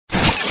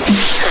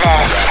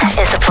This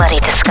is the Bloody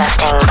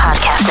Disgusting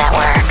Podcast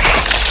Network.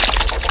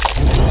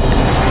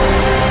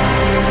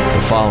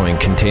 The following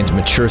contains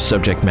mature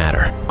subject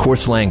matter,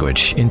 coarse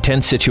language,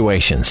 intense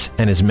situations,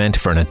 and is meant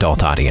for an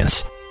adult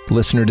audience.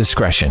 Listener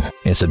discretion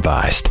is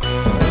advised.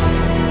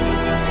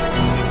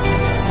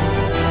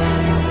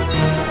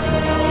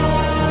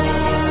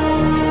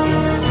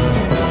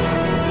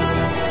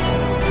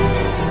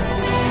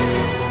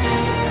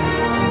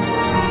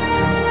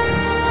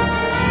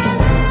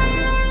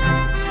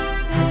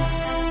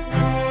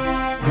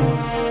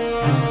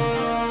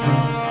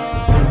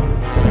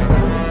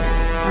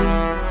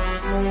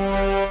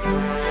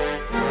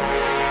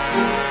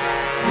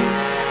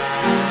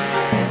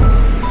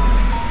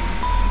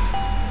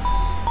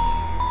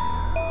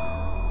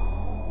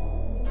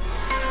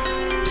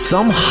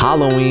 Some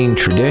Halloween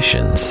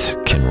traditions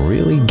can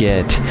really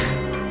get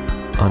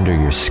under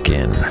your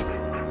skin.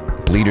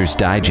 Bleeder's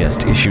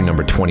Digest, issue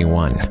number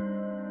 21,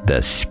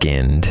 The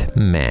Skinned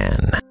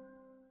Man.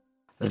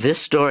 This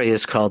story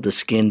is called The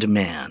Skinned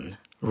Man,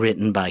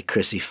 written by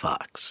Chrissy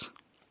Fox.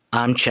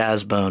 I'm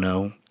Chaz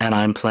Bono, and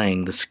I'm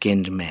playing the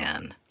Skinned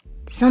Man.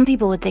 Some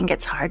people would think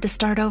it's hard to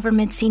start over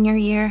mid-senior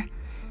year.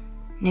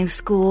 New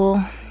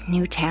school,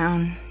 new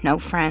town, no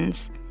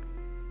friends.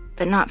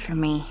 But not for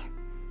me.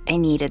 I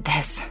needed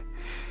this.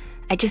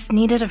 I just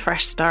needed a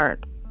fresh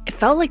start. It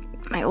felt like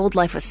my old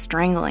life was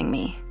strangling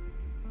me.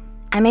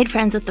 I made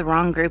friends with the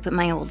wrong group at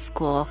my old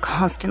school,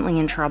 constantly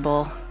in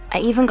trouble. I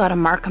even got a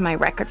mark on my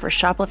record for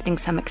shoplifting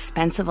some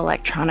expensive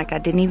electronic I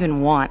didn't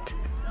even want.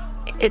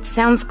 It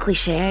sounds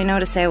cliche, I know,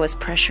 to say I was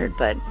pressured,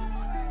 but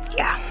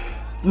yeah,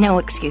 no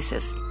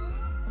excuses.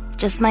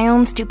 Just my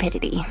own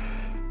stupidity.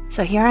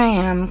 So here I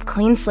am,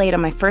 clean slate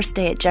on my first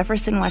day at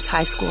Jefferson West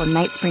High School in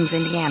Night Springs,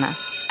 Indiana.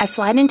 I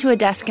slide into a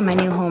desk in my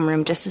new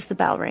homeroom just as the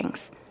bell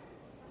rings.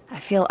 I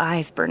feel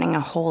eyes burning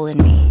a hole in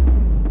me.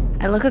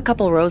 I look a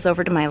couple rows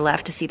over to my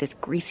left to see this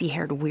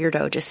greasy-haired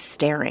weirdo just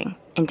staring,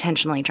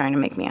 intentionally trying to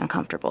make me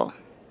uncomfortable.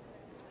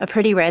 A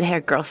pretty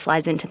red-haired girl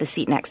slides into the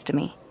seat next to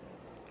me.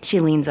 She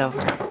leans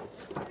over.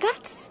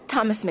 That's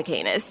Thomas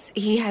McAnus.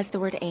 He has the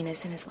word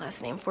anus in his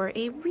last name for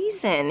a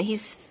reason.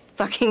 He's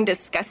fucking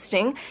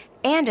disgusting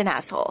and an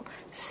asshole.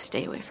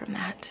 Stay away from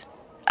that.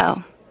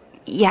 Oh,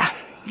 yeah.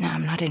 No,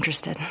 I'm not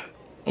interested.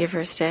 Your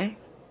first day?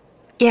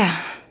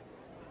 Yeah.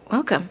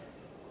 Welcome.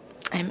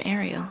 I'm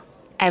Ariel.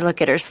 I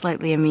look at her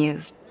slightly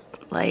amused.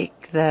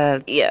 Like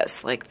the...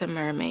 Yes, like the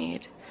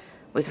mermaid.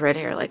 With red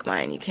hair like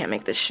mine, you can't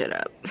make this shit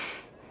up.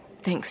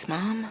 Thanks,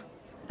 Mom.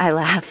 I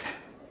laugh.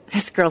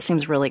 This girl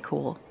seems really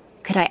cool.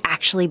 Could I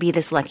actually be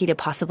this lucky to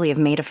possibly have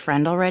made a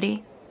friend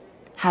already?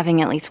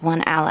 Having at least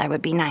one ally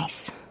would be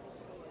nice.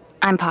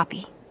 I'm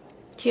Poppy.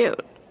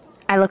 Cute.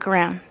 I look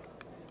around.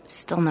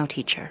 Still no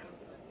teacher.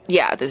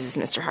 Yeah, this is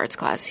Mr. Hart's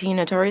class. He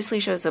notoriously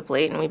shows up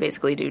late and we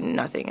basically do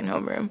nothing in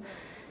homeroom.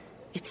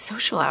 It's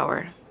social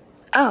hour.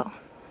 Oh,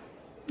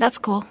 that's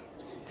cool.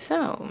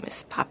 So,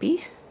 Miss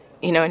Poppy,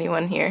 you know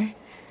anyone here?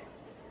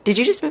 Did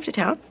you just move to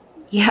town?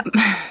 Yep.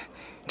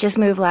 Just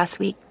moved last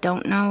week.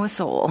 Don't know a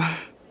soul.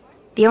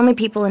 The only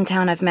people in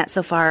town I've met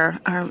so far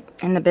are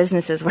in the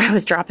businesses where I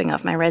was dropping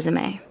off my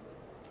resume.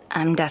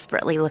 I'm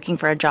desperately looking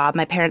for a job.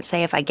 My parents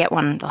say if I get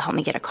one, they'll help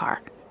me get a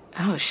car.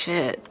 Oh,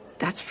 shit.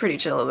 That's pretty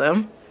chill of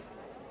them.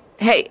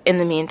 Hey, in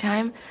the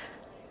meantime,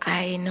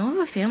 I know of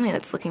a family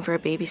that's looking for a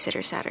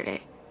babysitter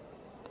Saturday.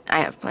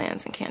 I have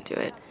plans and can't do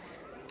it.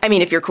 I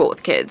mean, if you're cool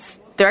with kids.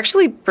 They're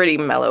actually pretty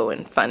mellow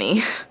and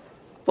funny.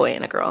 Boy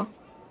and a girl.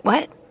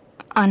 What?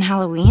 On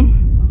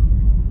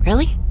Halloween?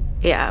 Really?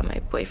 Yeah, my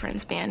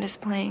boyfriend's band is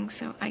playing,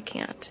 so I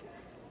can't.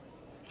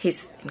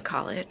 He's in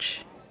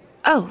college.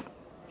 Oh,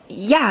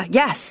 yeah,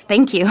 yes,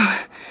 thank you.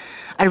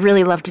 I'd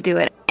really love to do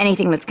it.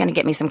 Anything that's going to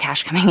get me some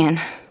cash coming in.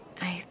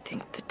 I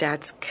think the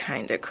dad's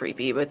kind of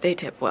creepy, but they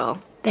tip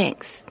well.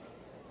 Thanks.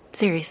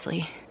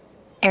 Seriously.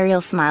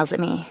 Ariel smiles at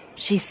me.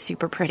 She's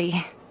super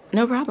pretty.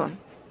 No problem.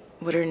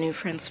 What are new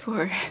friends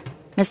for?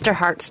 Mr.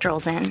 Hart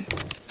strolls in.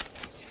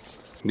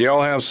 Do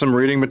y'all have some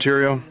reading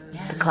material?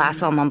 The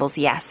class all mumbles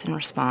yes in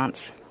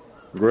response.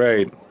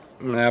 Great.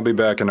 I'll be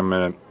back in a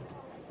minute.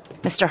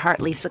 Mr. Hart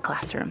leaves the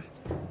classroom.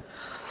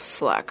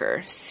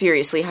 Slacker.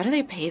 Seriously, how do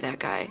they pay that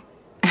guy?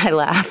 I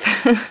laugh.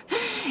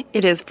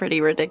 It is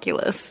pretty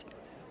ridiculous.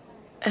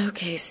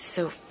 Okay,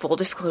 so full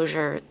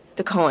disclosure,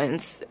 the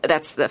Cohens,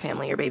 that's the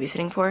family you're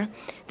babysitting for,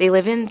 they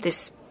live in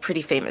this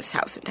pretty famous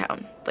house in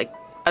town. Like,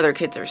 other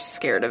kids are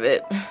scared of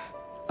it.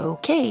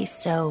 Okay,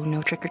 so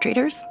no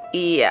trick-or-treaters?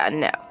 Yeah,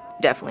 no,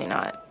 definitely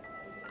not.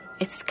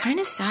 It's kind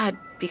of sad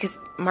because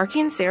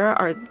Marky and Sarah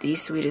are the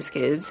sweetest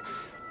kids,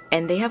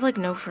 and they have, like,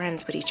 no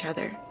friends but each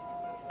other.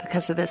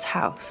 Because of this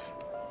house?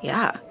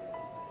 Yeah.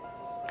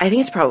 I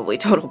think it's probably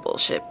total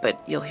bullshit, but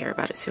you'll hear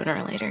about it sooner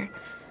or later.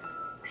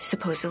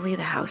 Supposedly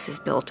the house is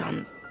built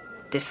on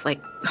this,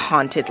 like,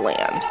 haunted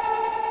land.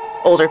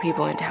 Older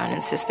people in town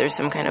insist there's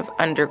some kind of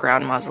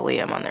underground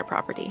mausoleum on their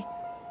property.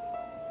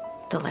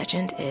 The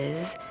legend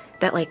is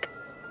that, like,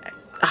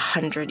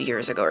 100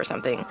 years ago or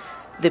something,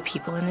 The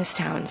people in this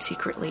town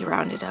secretly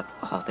rounded up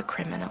all the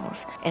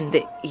criminals and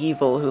the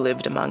evil who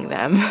lived among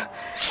them,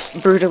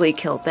 brutally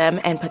killed them,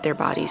 and put their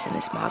bodies in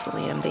this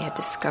mausoleum they had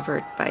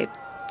discovered by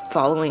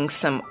following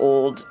some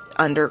old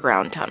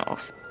underground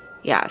tunnels.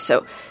 Yeah,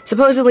 so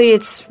supposedly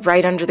it's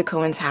right under the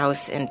Cohen's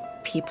house, and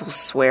people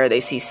swear they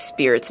see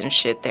spirits and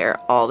shit there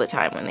all the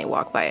time when they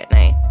walk by at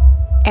night.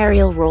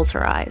 Ariel rolls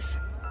her eyes.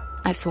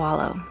 I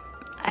swallow.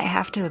 I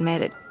have to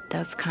admit, it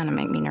does kind of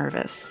make me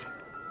nervous.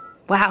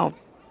 Wow,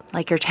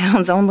 like your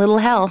town's own little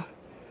hell.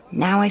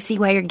 Now I see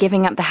why you're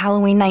giving up the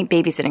Halloween night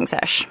babysitting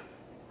sesh.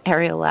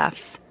 Ariel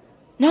laughs.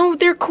 No,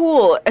 they're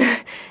cool.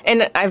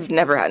 And I've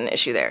never had an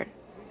issue there.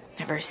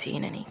 Never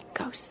seen any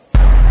ghosts.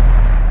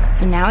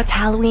 So now it's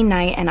Halloween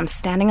night, and I'm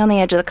standing on the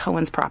edge of the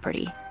Cohen's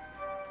property.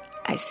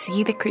 I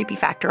see the creepy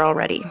factor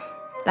already.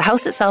 The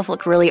house itself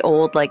looked really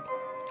old, like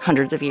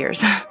hundreds of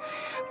years.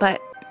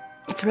 But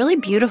it's really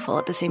beautiful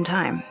at the same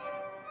time.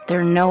 There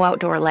are no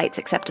outdoor lights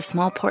except a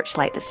small porch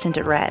light that's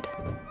tinted red.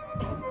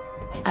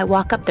 I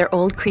walk up their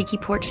old creaky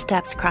porch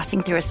steps,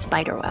 crossing through a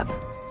spider web.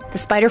 The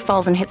spider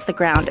falls and hits the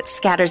ground. It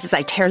scatters as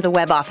I tear the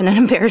web off in an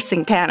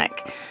embarrassing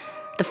panic.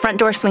 The front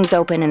door swings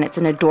open, and it's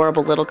an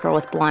adorable little girl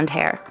with blonde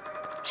hair.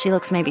 She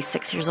looks maybe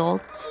 6 years old.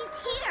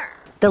 She's here.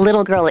 The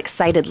little girl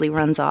excitedly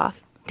runs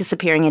off,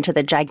 disappearing into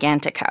the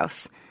gigantic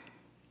house.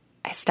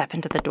 I step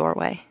into the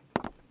doorway.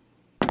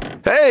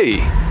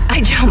 Hey!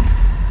 I jump.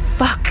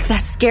 Fuck,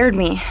 that scared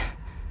me.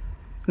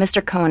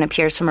 Mr. Cohen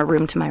appears from a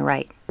room to my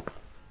right.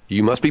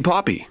 You must be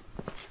Poppy.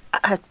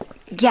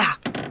 Yeah.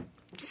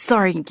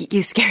 Sorry,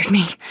 you scared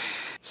me.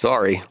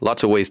 Sorry,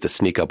 lots of ways to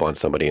sneak up on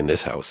somebody in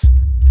this house.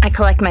 I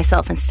collect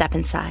myself and step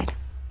inside.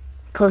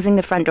 Closing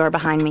the front door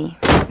behind me,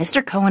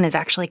 Mr. Cohen is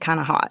actually kind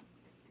of hot.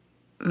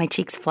 My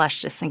cheeks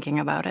flush just thinking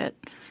about it.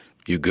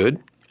 You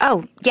good?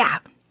 Oh, yeah,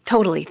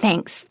 totally,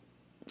 thanks.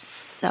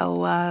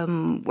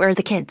 So, where are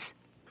the kids?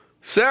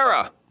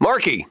 Sarah!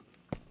 Marky!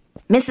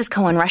 Mrs.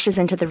 Cohen rushes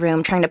into the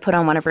room trying to put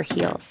on one of her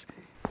heels.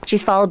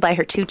 She's followed by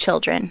her 2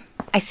 children.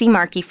 I see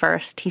Marky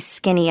first. He's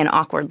skinny and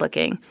awkward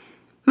looking.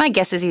 My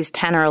guess is he's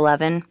 10 or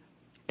 11.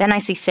 Then I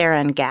see Sarah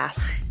and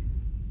gasp.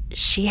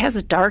 She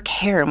has dark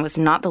hair and was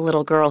not the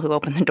little girl who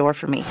opened the door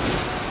for me.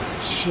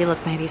 She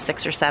looked maybe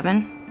 6 or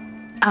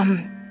 7.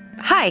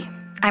 Hi,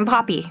 I'm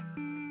Poppy.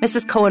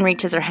 Mrs. Cohen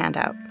reaches her hand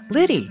out.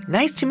 Liddy,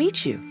 nice to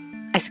meet you.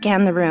 I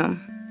scan the room.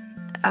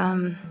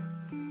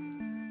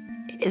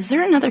 Is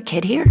there another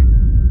kid here?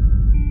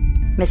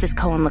 Mrs.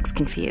 Cohen looks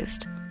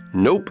confused.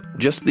 Nope,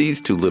 just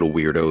these 2 little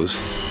weirdos.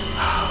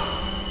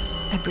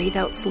 I breathe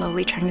out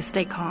slowly, trying to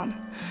stay calm.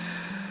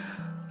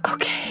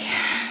 Okay,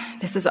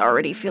 this is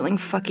already feeling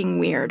fucking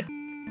weird.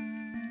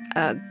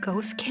 A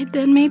ghost kid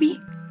then,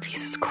 maybe?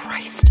 Jesus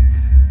Christ.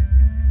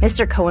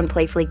 Mr. Cohen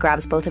playfully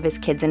grabs both of his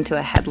kids into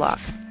a headlock.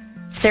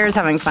 Sarah's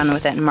having fun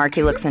with it, and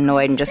Marky looks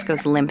annoyed and just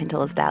goes limp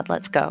until his dad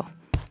lets go.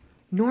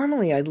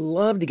 Normally, I'd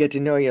love to get to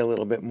know you a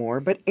little bit more,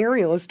 but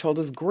Ariel has told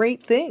us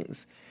great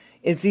things.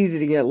 It's easy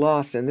to get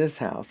lost in this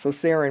house, so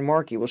Sarah and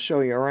Marky will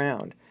show you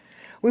around.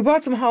 We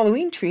bought some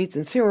Halloween treats,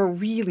 and Sarah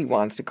really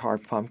wants to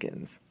carve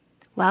pumpkins.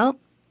 Well,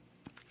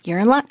 you're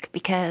in luck,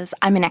 because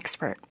I'm an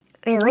expert.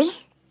 Really?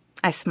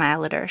 I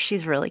smile at her.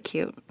 She's really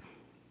cute.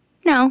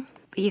 No,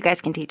 but you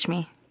guys can teach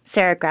me.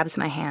 Sarah grabs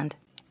my hand.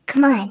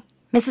 Come on.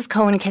 Mrs.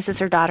 Cohen kisses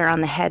her daughter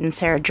on the head, and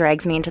Sarah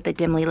drags me into the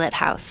dimly lit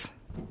house.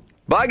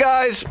 Bye,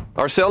 guys!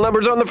 Our cell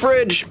number's on the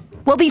fridge!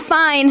 We'll be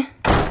fine!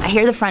 I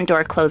hear the front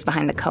door close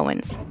behind the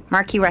Cohens.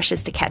 Marky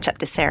rushes to catch up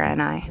to Sarah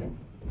and I.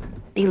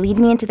 They lead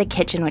me into the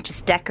kitchen, which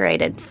is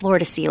decorated floor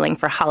to ceiling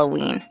for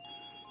Halloween.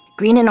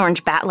 Green and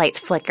orange bat lights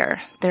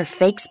flicker. There are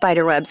fake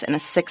spider webs and a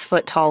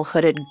 6-foot-tall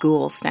hooded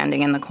ghoul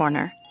standing in the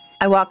corner.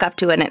 I walk up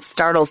to it and it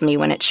startles me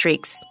when it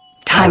shrieks,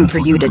 "Time for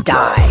you to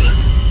die!"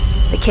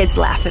 The kids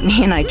laugh at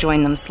me and I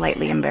join them,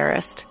 slightly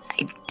embarrassed.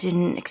 I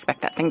didn't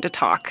expect that thing to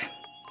talk.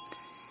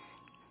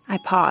 I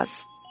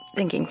pause,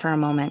 thinking for a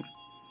moment.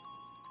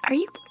 Are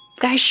you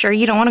guys sure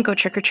you don't want to go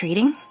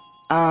trick-or-treating?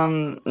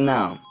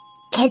 No.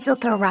 Kids will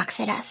throw rocks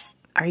at us.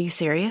 Are you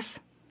serious?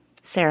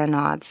 Sarah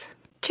nods.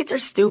 Kids are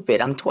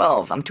stupid. I'm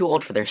 12. I'm too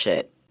old for their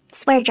shit.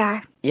 Swear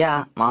jar.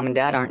 Yeah, Mom and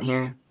Dad aren't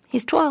here.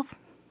 He's 12.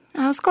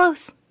 I was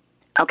close.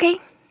 Okay,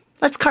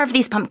 let's carve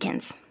these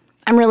pumpkins.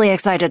 I'm really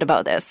excited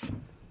about this.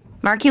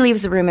 Marky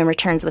leaves the room and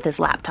returns with his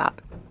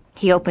laptop.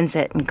 He opens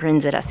it and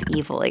grins at us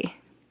evilly.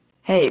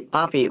 Hey,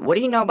 Poppy, what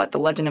do you know about the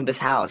legend of this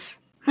house?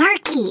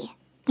 Marky,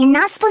 you're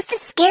not supposed to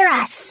scare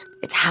us.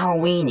 It's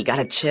Halloween. You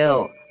gotta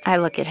chill. I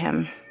look at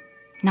him,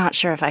 not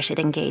sure if I should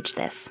engage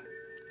this.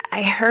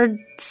 I heard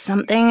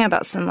something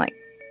about some,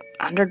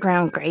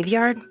 underground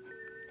graveyard.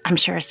 I'm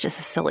sure it's just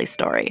a silly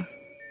story.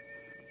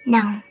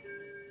 No,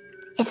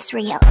 it's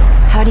real.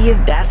 How do you...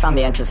 Dad found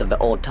the entrance of the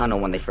old tunnel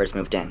when they first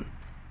moved in.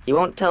 He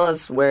won't tell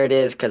us where it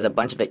is because a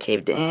bunch of it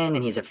caved in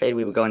and he's afraid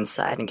we would go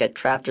inside and get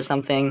trapped or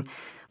something.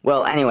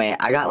 Well, anyway,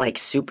 I got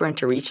super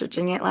into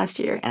researching it last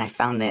year and I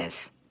found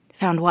this.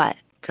 Found what?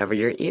 Cover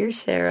your ears,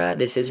 Sarah.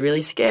 This is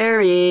really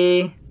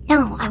scary.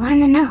 No, I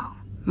want to know.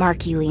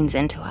 Marky leans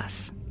into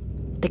us.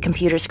 The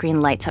computer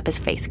screen lights up his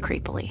face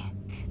creepily.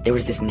 There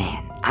was this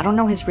man. I don't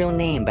know his real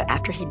name, but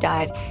after he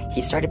died,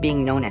 he started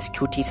being known as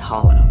Cooties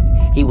Hollow.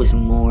 He was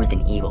more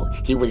than evil.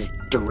 He was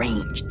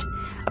deranged.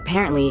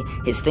 Apparently,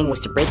 his thing was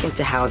to break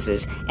into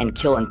houses and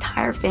kill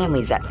entire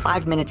families at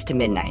 5 minutes to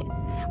midnight.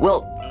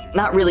 Well,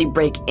 not really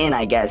break in,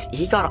 I guess.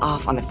 He got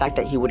off on the fact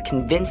that he would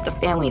convince the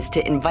families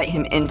to invite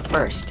him in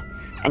first.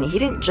 And he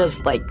didn't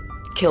just,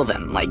 kill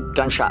them,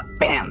 gunshot,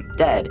 bam,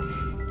 dead.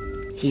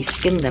 He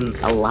skinned them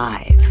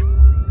alive.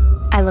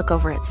 I look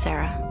over at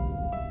Sarah.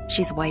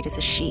 She's white as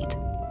a sheet.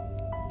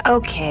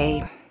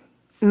 Okay,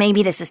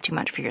 maybe this is too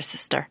much for your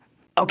sister.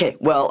 Okay,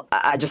 well,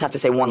 I just have to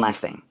say one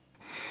last thing.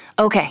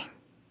 Okay.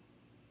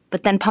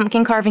 But then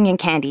pumpkin carving and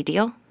candy,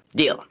 deal?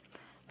 Deal.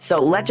 So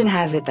legend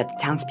has it that the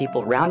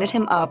townspeople rounded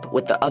him up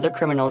with the other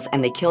criminals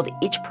and they killed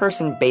each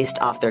person based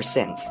off their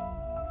sins.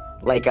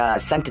 Like a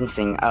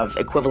sentencing of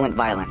equivalent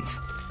violence.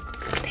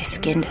 They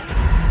skinned him.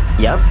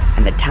 Yup,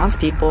 and the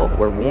townspeople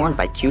were warned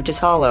by Cooties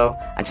Hollow,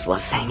 I just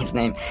love saying his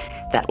name,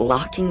 that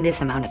locking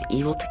this amount of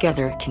evil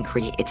together can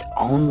create its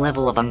own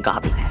level of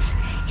ungodliness.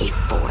 A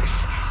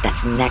force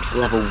that's next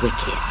level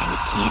wicked and it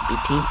can't be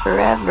tamed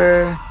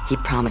forever. He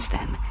promised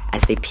them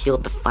as they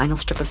peeled the final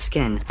strip of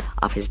skin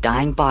off his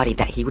dying body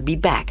that he would be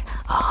back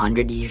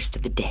 100 years to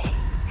the day.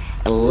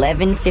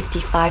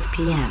 11:55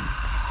 p.m.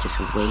 Just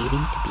waiting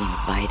to be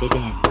invited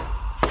in.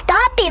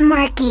 Stop it,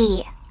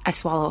 Marky! I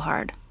swallow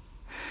hard.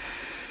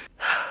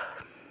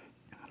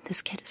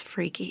 This kid is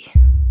freaky.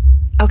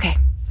 Okay,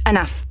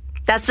 enough.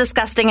 That's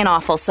disgusting and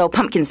awful, so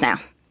pumpkins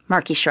now.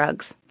 Marky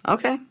shrugs.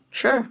 Okay,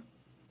 sure.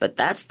 But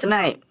that's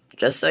tonight,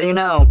 just so you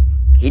know.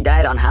 He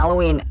died on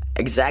Halloween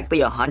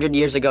exactly 100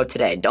 years ago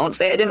today. Don't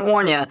say I didn't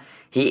warn you.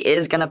 He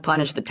is gonna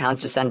punish the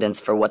town's descendants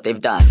for what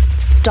they've done.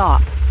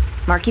 Stop.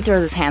 Marky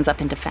throws his hands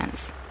up in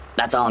defense.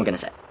 That's all I'm gonna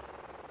say.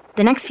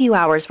 The next few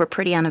hours were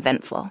pretty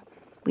uneventful.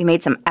 We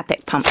made some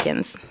epic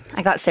pumpkins.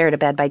 I got Sarah to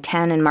bed by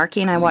 10, and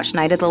Marky and I watched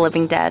Night of the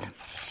Living Dead.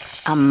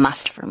 A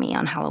must for me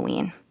on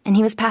Halloween. And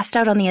he was passed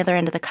out on the other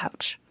end of the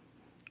couch.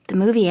 The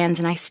movie ends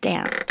and I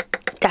stand.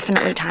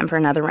 Definitely time for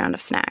another round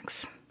of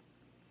snacks.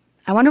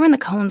 I wonder when the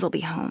Coens will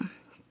be home.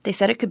 They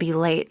said it could be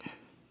late.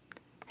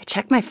 I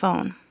check my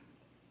phone.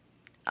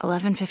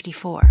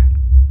 11:54.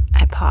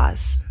 I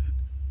pause.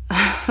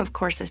 Of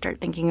course I start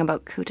thinking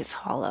about Cooties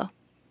Hollow.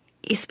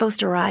 He's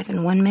supposed to arrive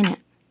in 1 minute.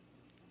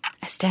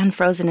 I stand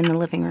frozen in the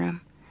living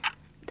room.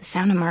 The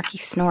sound of Marky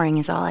snoring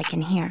is all I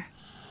can hear.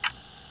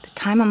 The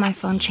time on my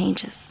phone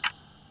changes.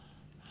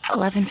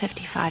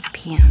 11:55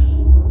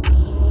 p.m.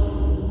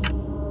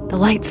 The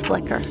lights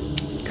flicker.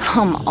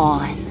 Come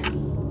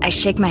on. I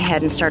shake my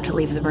head and start to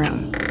leave the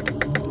room.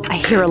 I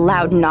hear a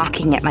loud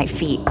knocking at my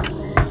feet.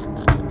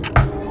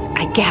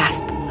 I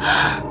gasp.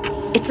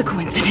 It's a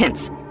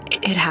coincidence.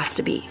 It has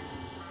to be.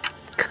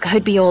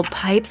 Could be old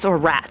pipes or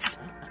rats.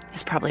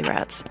 It's probably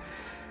rats.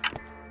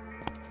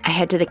 I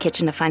head to the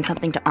kitchen to find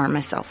something to arm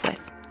myself with.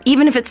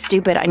 Even if it's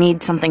stupid, I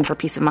need something for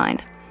peace of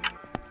mind.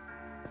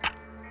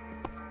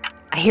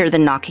 I hear the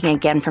knocking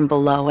again from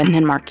below and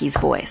then Marky's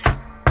voice.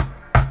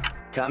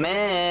 Come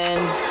in.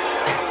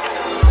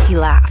 He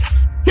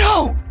laughs.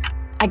 No!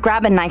 I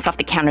grab a knife off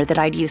the counter that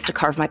I'd used to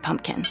carve my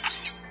pumpkin.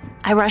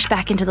 I rush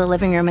back into the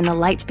living room and the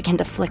lights begin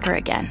to flicker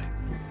again.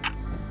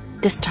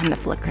 This time the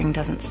flickering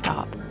doesn't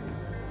stop.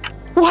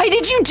 Why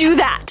did you do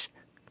that?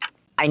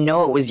 I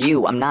know it was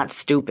you. I'm not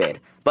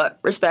stupid. But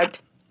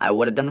respect, I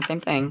would have done the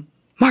same thing.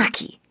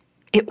 Marky,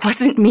 it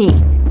wasn't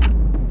me.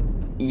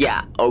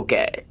 Yeah,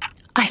 okay.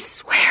 I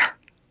swear.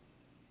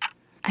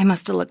 I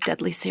must have looked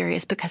deadly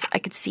serious because I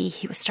could see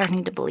he was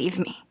starting to believe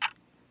me.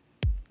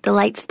 The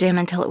lights dim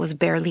until it was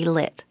barely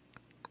lit.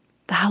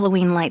 The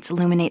Halloween lights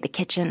illuminate the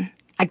kitchen.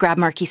 I grab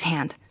Marky's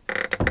hand.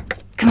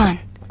 Come on.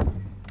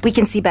 We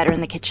can see better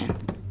in the kitchen.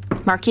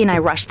 Marky and I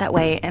rush that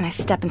way, and I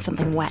step in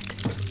something wet.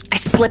 I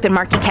slip and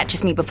Marky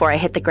catches me before I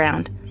hit the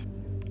ground.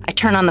 I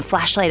turn on the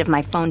flashlight of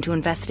my phone to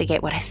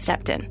investigate what I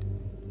stepped in.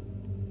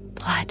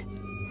 Blood.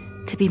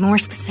 To be more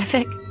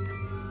specific,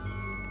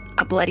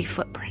 a bloody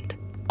footprint.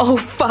 Oh,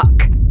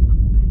 fuck!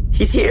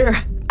 He's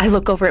here. I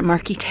look over at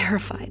Marky,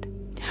 terrified.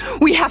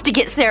 We have to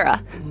get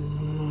Sarah.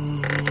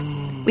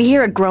 We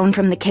hear a groan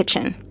from the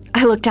kitchen.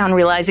 I look down,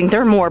 realizing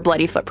there are more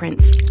bloody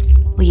footprints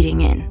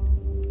leading in.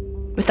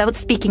 Without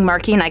speaking,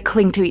 Marky and I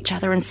cling to each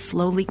other and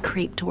slowly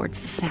creep towards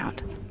the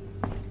sound.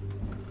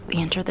 We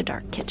enter the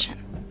dark kitchen,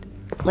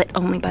 lit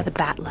only by the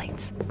bat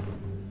lights.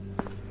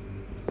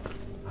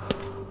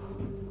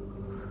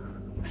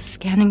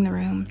 Scanning the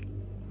room,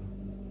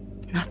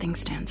 nothing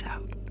stands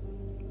out.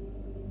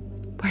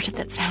 Where did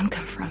that sound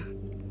come from?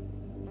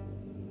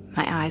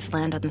 My eyes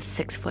land on the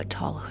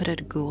 6-foot-tall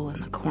hooded ghoul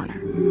in the corner.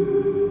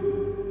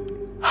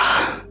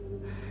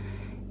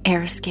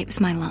 Air escapes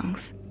my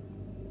lungs.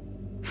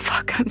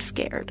 Fuck, I'm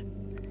scared.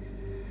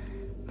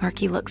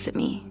 Marky looks at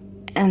me,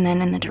 and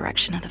then in the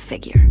direction of the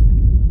figure.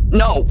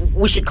 No,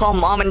 we should call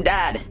Mom and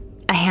Dad.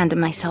 I hand him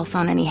my cell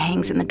phone, and he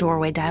hangs in the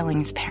doorway dialing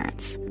his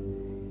parents.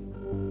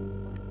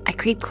 I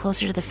creep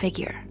closer to the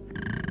figure.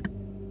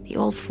 The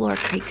old floor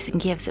creaks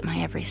and gives at my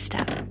every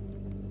step.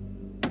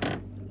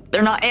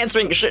 They're not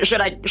answering.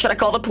 Should I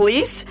call the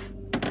police?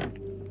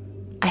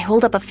 I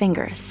hold up a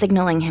finger,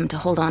 signaling him to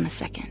hold on a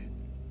second.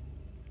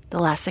 The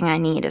last thing I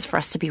need is for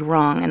us to be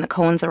wrong and the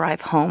Cohens arrive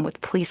home with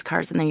police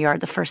cars in their yard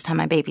the first time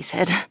my baby's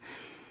hit.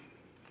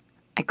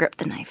 I grip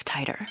the knife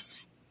tighter.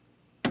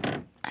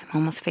 I'm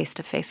almost face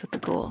to face with the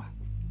ghoul.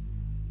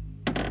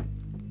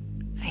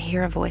 I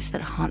hear a voice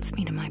that haunts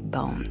me to my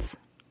bones.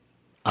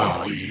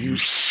 Are you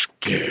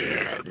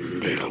scared,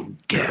 little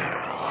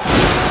girl?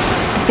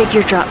 The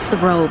figure drops the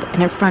robe,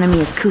 and in front of me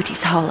is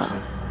Cooties Hollow,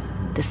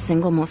 the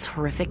single most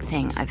horrific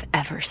thing I've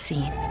ever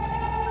seen.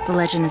 The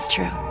legend is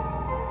true.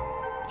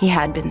 He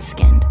had been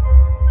skinned.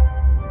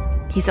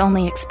 He's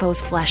only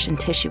exposed flesh and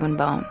tissue and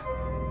bone.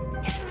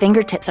 His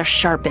fingertips are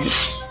sharpened,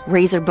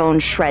 razor bone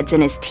shreds,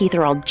 and his teeth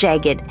are all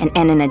jagged and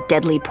end in a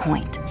deadly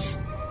point.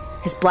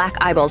 His black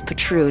eyeballs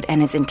protrude,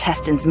 and his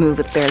intestines move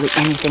with barely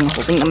anything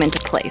holding them into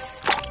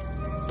place.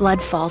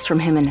 Blood falls from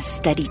him in a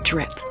steady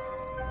drip.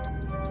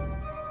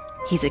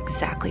 He's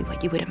exactly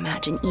what you would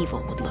imagine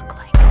evil would look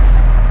like.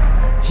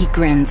 He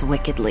grins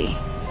wickedly.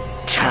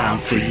 Time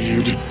for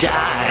you to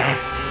die.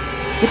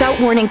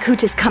 Without warning,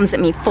 Cootis comes at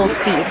me full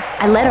speed.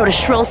 I let out a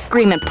shrill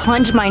scream and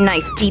plunge my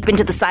knife deep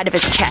into the side of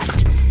his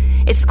chest.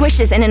 It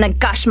squishes, and in a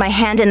gush, my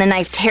hand and the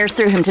knife tear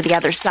through him to the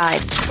other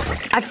side.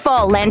 I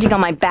fall, landing on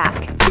my back.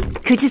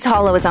 Cootis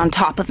Hollow is on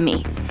top of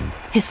me.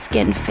 His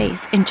skinned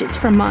face inches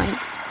from mine.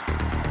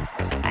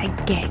 I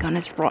gag on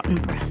his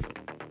rotten breath.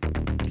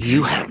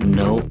 You have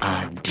no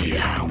idea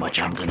how much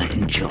I'm gonna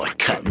enjoy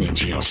cutting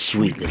into your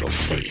sweet little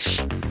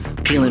face,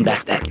 peeling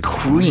back that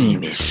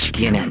creamy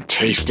skin and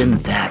tasting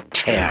that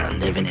terror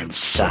living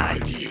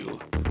inside you.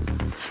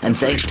 And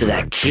thanks to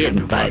that kid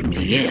inviting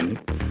me in,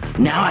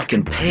 now I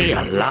can pay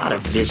a lot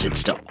of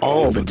visits to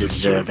all the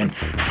deserving,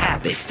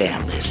 happy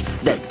families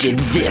that did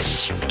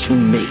this to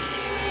me.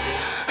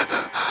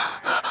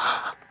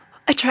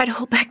 I try to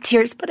hold back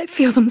tears, but I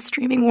feel them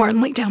streaming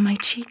warmly down my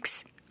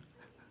cheeks.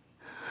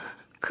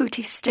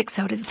 Cootie sticks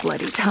out his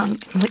bloody tongue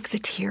and licks a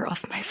tear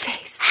off my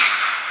face.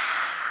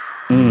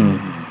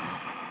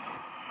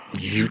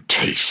 You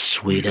taste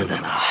sweeter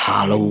than a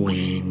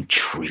Halloween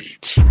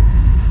treat.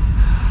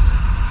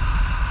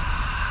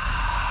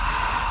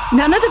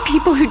 None of the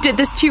people who did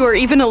this to you are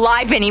even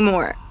alive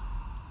anymore.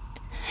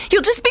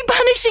 You'll just be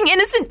punishing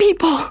innocent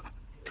people.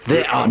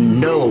 There are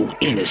no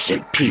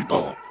innocent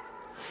people.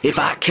 If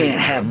I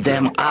can't have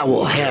them, I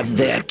will have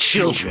their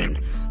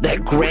children, their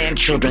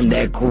grandchildren,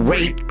 their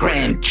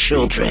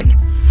great-grandchildren.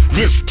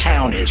 This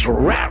town is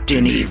wrapped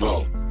in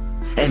evil,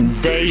 and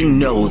they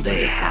know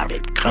they have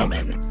it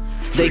coming.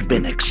 They've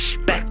been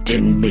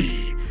expecting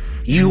me.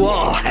 You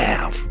all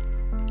have.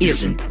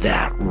 Isn't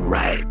that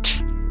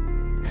right?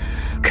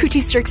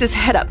 Cootie jerks his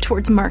head up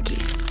towards Marky.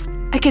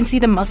 I can see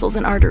the muscles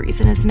and arteries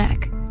in his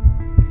neck.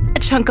 A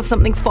chunk of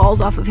something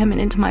falls off of him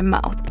and into my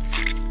mouth.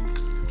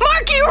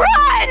 Marky,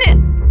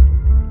 run!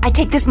 I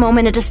take this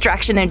moment of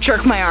distraction and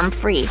jerk my arm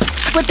free.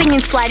 Slipping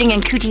and sliding in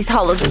Cooties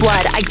Hollow's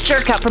blood, I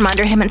jerk out from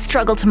under him and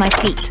struggle to my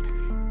feet.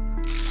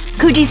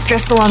 Cooties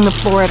drifts along the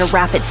floor at a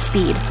rapid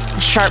speed.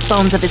 The sharp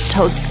bones of his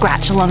toes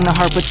scratch along the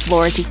hardwood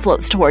floor as he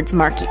floats towards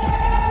Marky.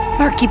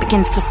 Marky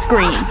begins to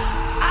scream.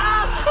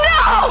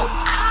 No!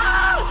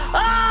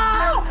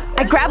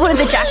 I grab one of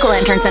the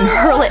jack-o'-lanterns and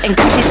hurl it in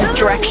Cooties'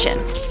 direction.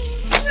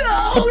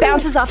 It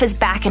bounces off his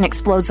back and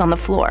explodes on the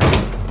floor.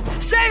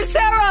 Save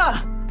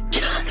Sarah!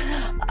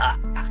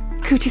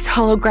 Cooties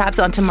Hollow grabs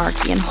onto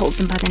Marky and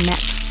holds him by the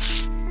neck.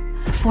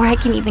 Before I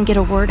can even get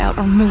a word out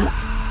or move,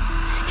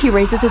 he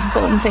raises his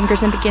bone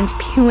fingers and begins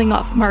peeling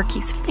off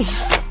Marky's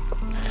face.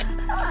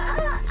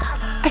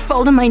 I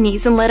fall to my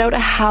knees and let out a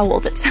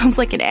howl that sounds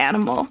like an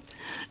animal.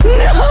 No!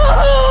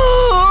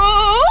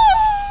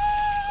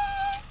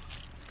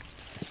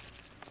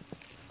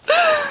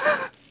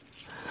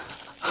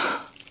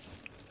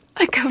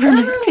 I cover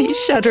my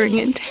face, shuddering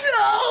in terror.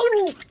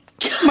 No!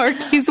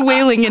 Marky's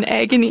wailing in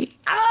agony.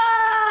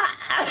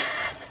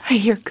 I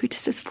hear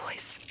Cootis'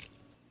 voice.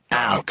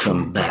 I'll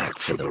come back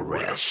for the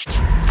rest.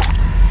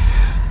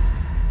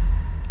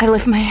 I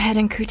lift my head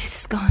and Cootis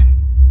is gone.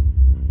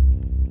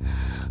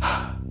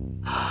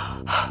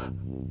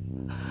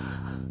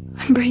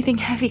 I'm breathing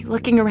heavy,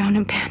 looking around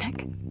in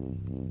panic.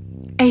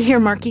 I hear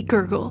Marky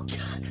gurgle.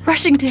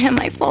 Rushing to him,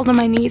 I fall to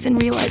my knees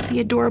and realize the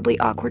adorably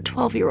awkward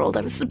 12-year-old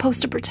I was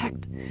supposed to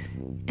protect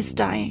is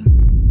dying.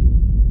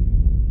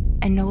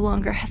 And no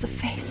longer has a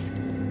face.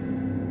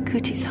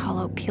 Cooties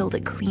Hollow peeled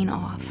it clean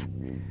off.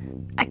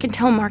 I can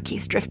tell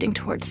Marky's drifting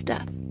towards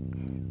death.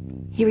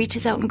 He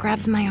reaches out and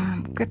grabs my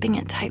arm, gripping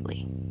it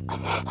tightly.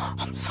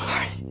 I'm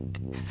sorry.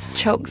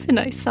 Chokes and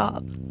I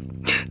sob.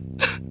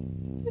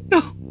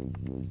 No.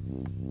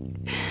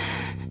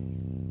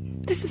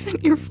 This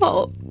isn't your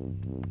fault.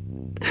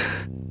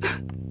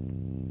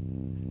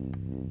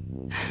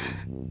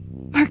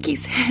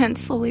 Marky's hand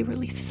slowly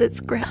releases its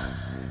grip.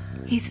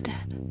 He's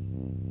dead.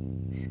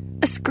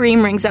 A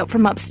scream rings out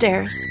from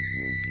upstairs.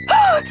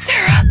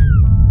 Sarah!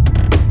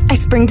 I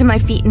spring to my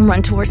feet and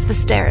run towards the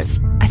stairs.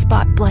 I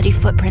spot bloody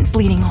footprints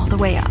leading all the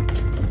way up.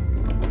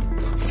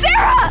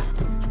 Sarah!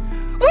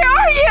 Where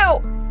are you?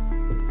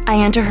 I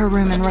enter her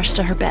room and rush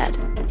to her bed.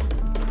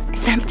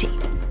 It's empty.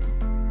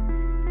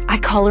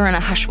 call her in a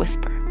hushed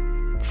whisper.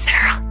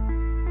 Sarah!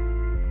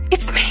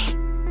 It's me!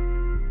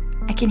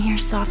 I can hear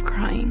soft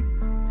crying.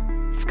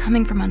 It's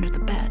coming from under the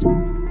bed.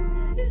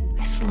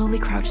 I slowly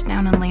crouch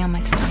down and lay on my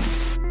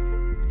stomach.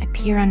 I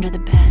peer under the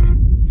bed,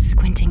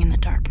 squinting in the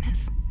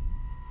darkness.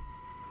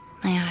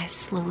 My eyes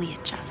slowly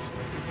adjust.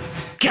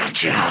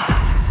 Gotcha!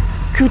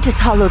 Kutis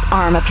Hollow's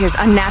arm appears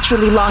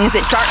unnaturally long as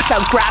it darts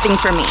out, grabbing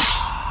for me.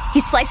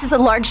 He slices a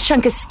large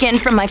chunk of skin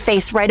from my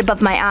face right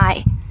above my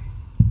eye.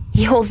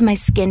 He holds my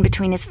skin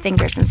between his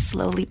fingers and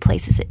slowly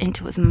places it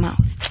into his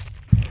mouth.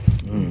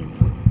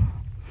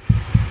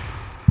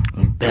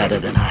 Better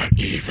than I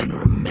even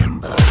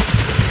remember.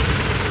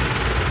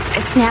 I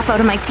snap out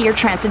of my fear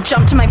trance and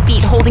jump to my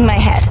feet, holding my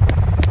head.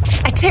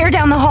 I tear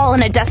down the hall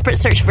in a desperate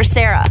search for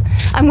Sarah.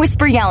 I'm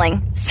whisper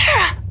yelling,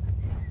 Sarah!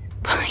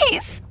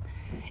 Please!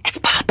 It's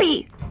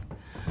Poppy!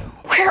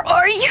 Where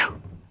are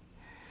you?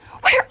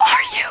 Where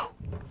are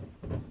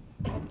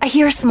you? I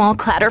hear a small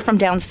clatter from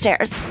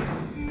downstairs.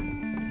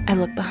 I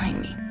look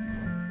behind me.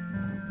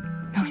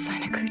 No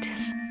sign of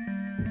Kutis.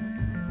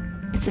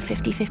 It's a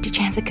 50-50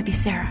 chance it could be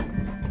Sarah.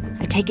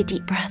 I take a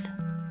deep breath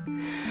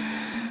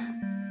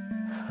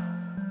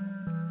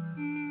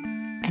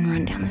and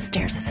run down the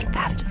stairs as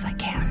fast as I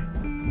can.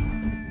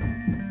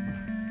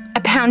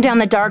 I pound down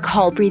the dark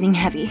hall, breathing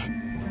heavy.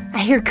 I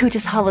hear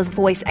Kutis Hollow's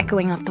voice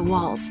echoing off the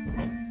walls.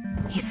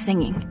 He's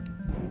singing.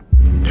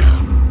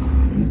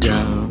 Dum,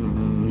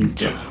 dum,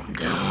 dum,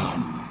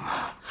 dum.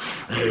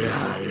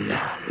 La,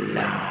 la,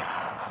 la.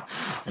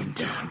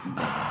 Dum,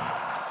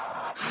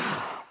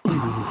 ooh,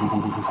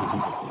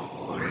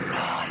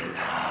 la,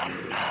 la,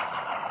 la.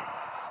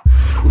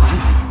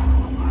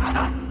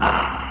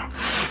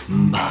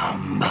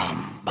 Bum, bum,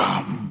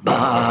 bum,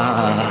 bum.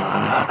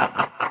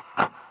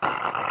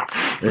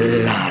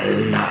 La,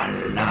 la,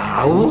 la.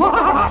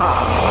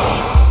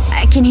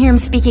 I can hear him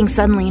speaking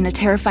suddenly in a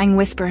terrifying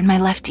whisper in my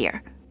left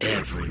ear.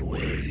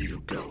 Everywhere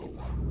you go,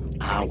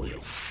 I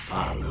will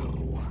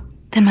follow.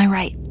 Then my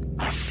right.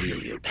 I feel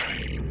your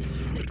pain,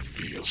 and it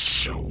feels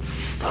so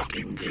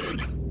fucking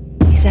good.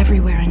 He's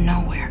everywhere and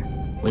nowhere.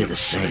 We're the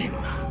same.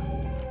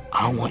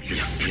 I want you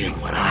to feel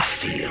what I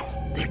feel.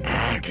 The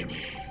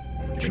agony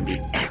can be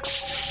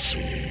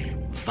ecstasy,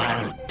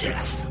 violent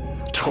death,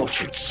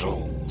 tortured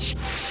souls.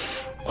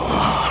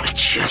 Oh, it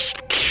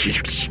just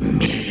keeps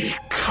me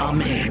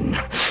coming.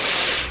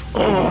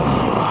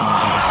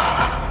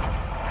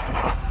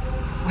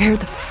 Where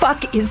the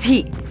fuck is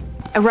he?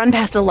 I run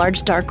past a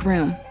large dark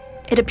room.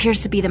 It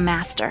appears to be the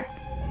master.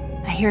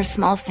 I hear a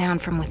small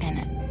sound from within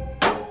it.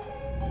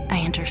 I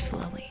enter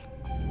slowly.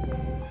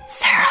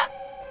 Sarah,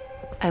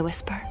 I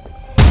whisper.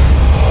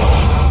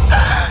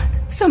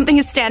 Something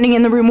is standing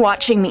in the room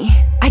watching me.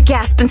 I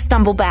gasp and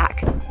stumble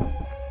back.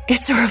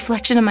 It's a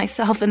reflection of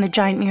myself in the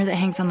giant mirror that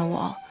hangs on the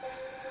wall.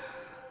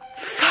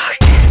 Fuck.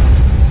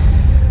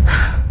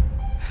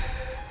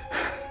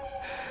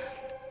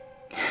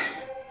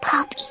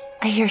 Poppy.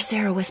 I hear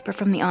Sarah whisper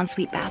from the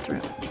ensuite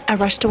bathroom. I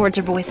rush towards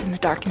her voice in the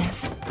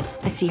darkness.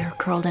 I see her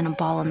curled in a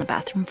ball on the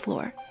bathroom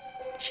floor.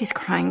 She's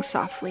crying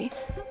softly.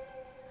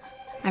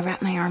 I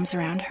wrap my arms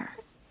around her.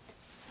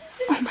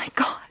 Oh my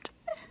God.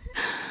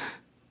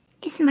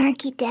 Is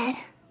Marky dead?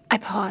 I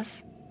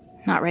pause,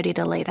 not ready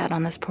to lay that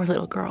on this poor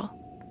little girl.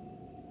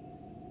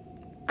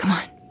 Come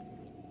on.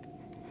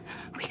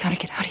 We gotta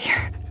get out of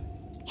here.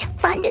 You'll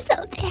find us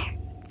out there.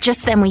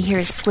 Just then we hear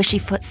his squishy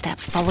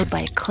footsteps followed by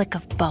a click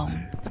of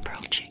bone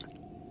approaching.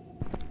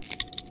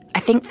 I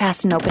think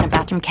fast and open a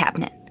bathroom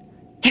cabinet.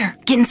 Here,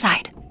 get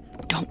inside.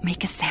 Don't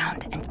make a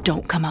sound and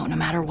don't come out no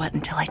matter what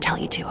until I tell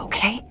you to,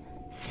 okay?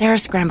 Sarah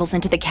scrambles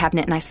into the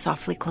cabinet and I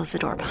softly close the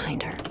door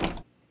behind her.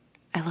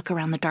 I look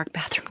around the dark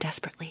bathroom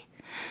desperately.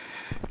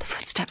 The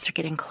footsteps are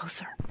getting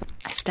closer.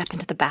 I step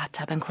into the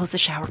bathtub and close the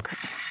shower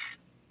curtain.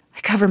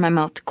 I cover my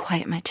mouth to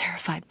quiet my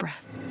terrified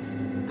breath.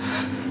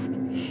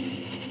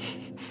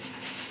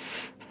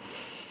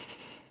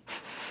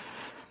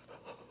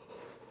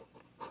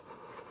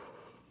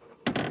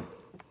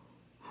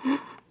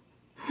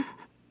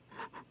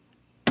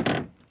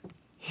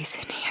 He's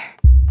in here.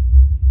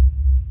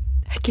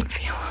 I can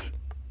feel him.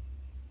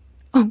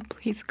 Oh,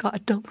 please,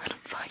 God, don't let him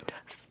find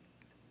us.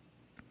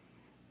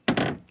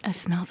 I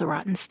smell the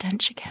rotten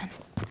stench again.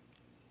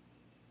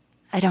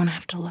 I don't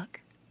have to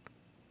look.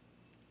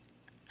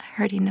 I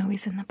already know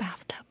he's in the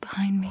bathtub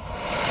behind me.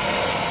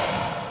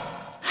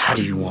 How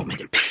do you want me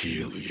to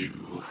peel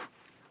you?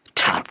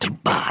 Top to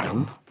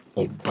bottom,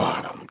 or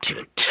bottom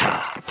to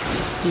top?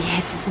 He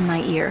hisses in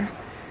my ear.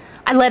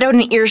 I let out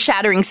an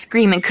ear-shattering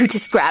scream and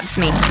Kutis grabs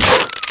me.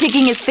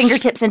 Digging his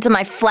fingertips into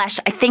my flesh,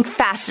 I think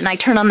fast and I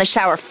turn on the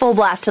shower full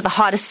blast to the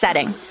hottest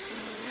setting.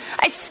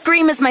 I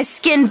scream as my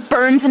skin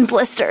burns and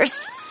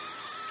blisters.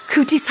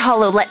 Kutis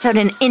Hollow lets out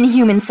an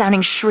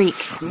inhuman-sounding shriek.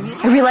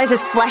 I realize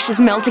his flesh is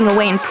melting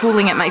away and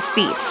pooling at my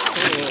feet.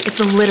 It's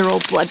a literal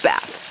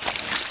bloodbath.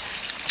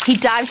 He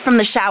dives from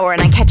the shower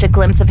and I catch a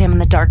glimpse of him in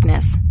the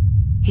darkness.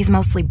 He's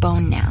mostly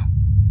bone now.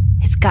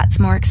 His guts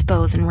more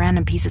exposed and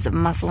random pieces of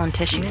muscle and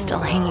tissue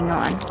still hanging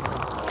on.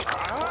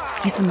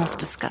 He's the most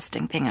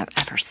disgusting thing I've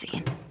ever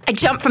seen. I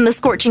jump from the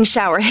scorching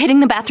shower, hitting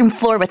the bathroom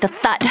floor with a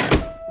thud.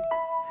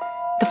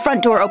 The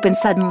front door opens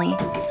suddenly.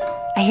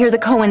 I hear the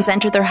Cohens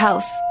enter their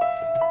house.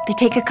 They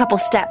take a couple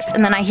steps,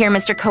 and then I hear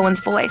Mr. Cohen's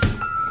voice.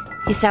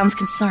 He sounds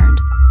concerned.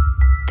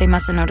 They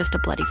must have noticed a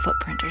bloody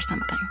footprint or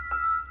something.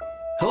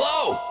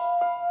 Hello?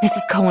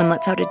 Mrs. Cohen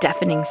lets out a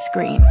deafening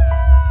scream.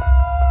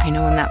 I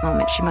know in that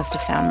moment she must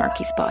have found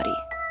Marky's body.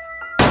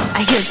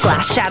 I hear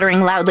glass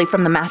shattering loudly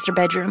from the master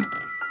bedroom.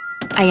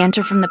 I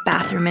enter from the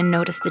bathroom and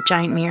notice the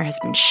giant mirror has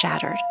been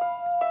shattered.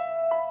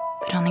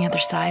 But on the other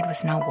side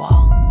was no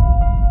wall.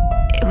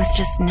 It was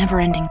just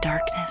never-ending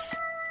darkness.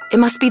 It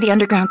must be the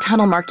underground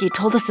tunnel Marky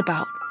told us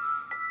about.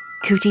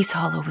 Cooties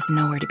Hollow was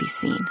nowhere to be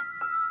seen.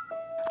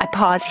 I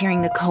pause,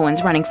 hearing the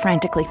Cohens running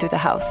frantically through the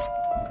house.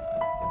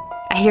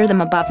 I hear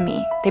them above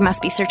me. They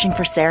must be searching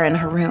for Sarah in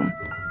her room.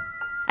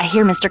 I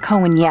hear Mr.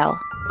 Cohen yell,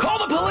 Call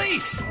the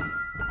police!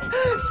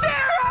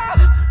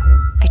 Sarah!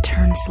 I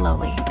turn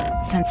slowly,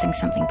 sensing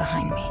something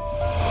behind me.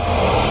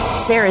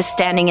 Sarah is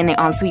standing in the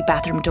ensuite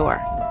bathroom door.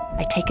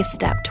 I take a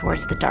step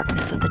towards the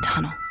darkness of the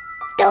tunnel.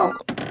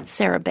 Don't.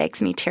 Sarah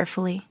begs me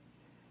tearfully.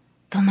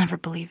 They'll never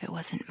believe it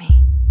wasn't me.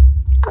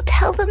 I'll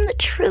tell them the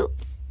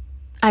truth.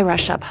 I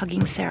rush up,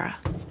 hugging Sarah.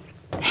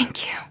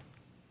 Thank you.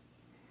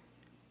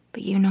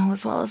 But you know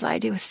as well as I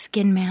do, a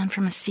skin man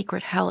from a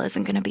secret hell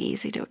isn't going to be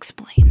easy to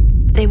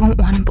explain. They won't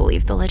want to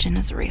believe the legend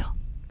is real.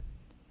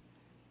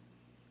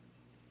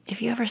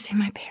 If you ever see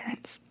my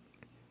parents,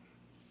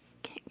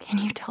 can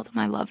you tell them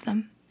I love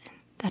them and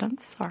that I'm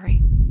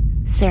sorry?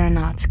 Sarah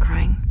nods,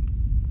 crying.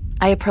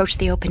 I approach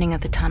the opening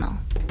of the tunnel.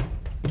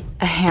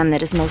 A hand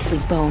that is mostly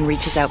bone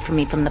reaches out for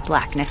me from the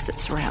blackness that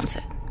surrounds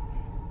it.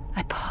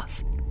 I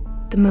pause.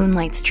 The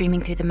moonlight streaming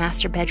through the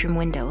master bedroom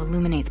window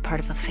illuminates part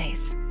of a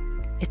face.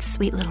 It's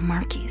sweet little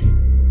Marky's.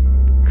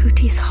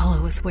 Cooties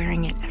Hollow is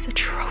wearing it as a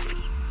trophy.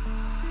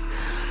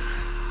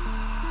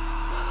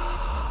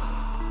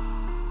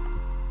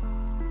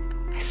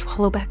 I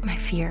swallow back my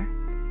fear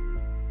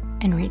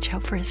and reach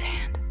out for his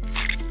hand.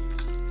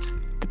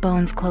 The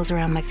bones close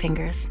around my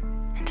fingers,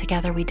 and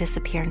together we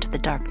disappear into the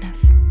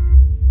darkness.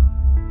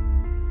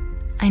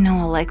 I know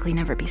I'll likely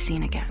never be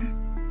seen again.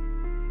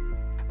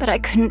 But I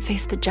couldn't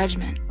face the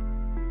judgment,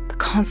 the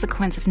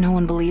consequence if no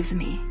one believes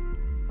me,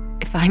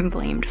 if I'm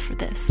blamed for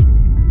this.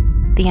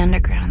 The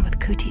underground with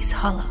Cooties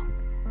Hollow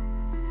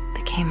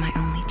became my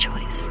only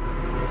choice.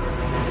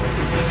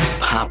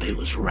 Poppy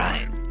was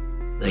right.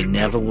 They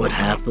never would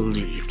have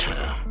believed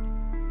her.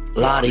 A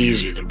lot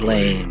easier to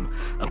blame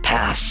a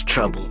past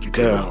troubled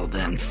girl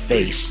than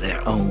face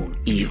their own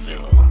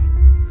evil.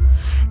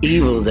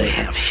 Evil they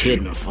have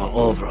hidden for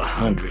over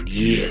 100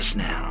 years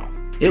now.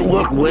 It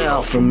worked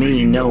well for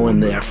me knowing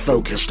they're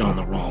focused on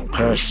the wrong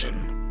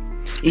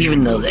person,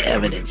 even though the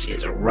evidence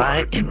is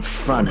right in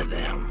front of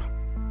them.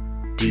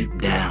 Deep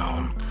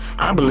down,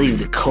 I believe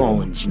the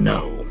Cohens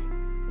know.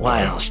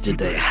 Why else did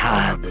they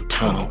hide the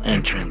tunnel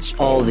entrance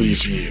all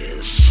these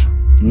years?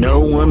 No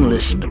one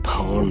listened to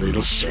poor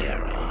little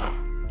Sarah,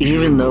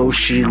 even though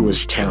she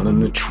was telling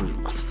the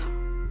truth.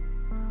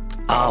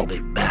 I'll be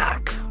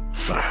back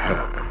for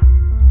her.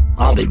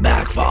 I'll be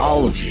back for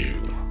all of you.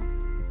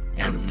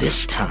 And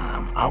this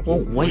time, I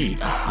won't wait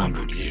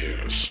 100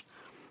 years.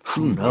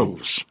 Who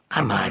knows?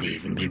 I might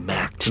even be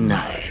back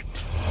tonight.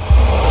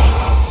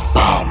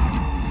 Bum,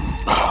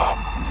 bum,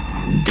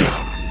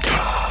 dum,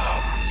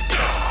 dum,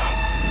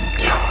 dum,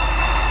 dum.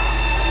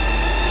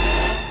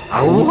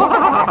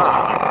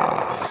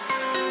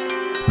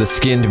 The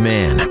Skinned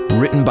Man,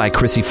 written by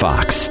Chrissy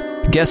Fox.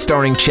 Guest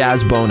starring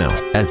Chaz Bono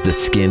as the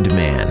Skinned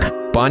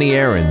Man, Bonnie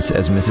Aarons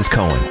as Mrs.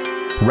 Cohen,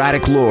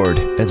 Radek Lord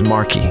as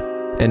Marky,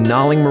 and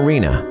Nyaling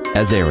Marenah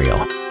as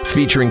Ariel.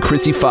 Featuring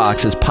Chrissy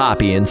Fox as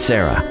Poppy and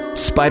Sarah,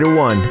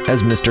 Spider-One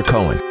as Mr.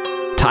 Cohen,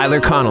 Tyler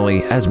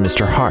Connolly as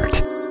Mr.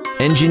 Hart.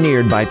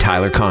 Engineered by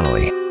Tyler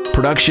Connolly.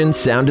 Production,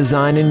 sound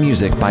design, and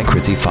music by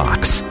Chrissy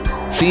Fox.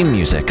 Theme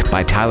music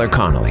by Tyler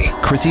Connolly,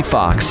 Chrissy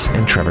Fox,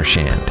 and Trevor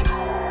Shand.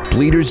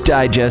 Bleeders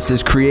Digest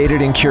is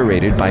created and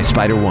curated by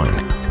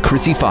Spider-One,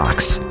 Chrissy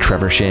Fox,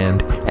 Trevor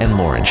Shand, and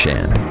Lauren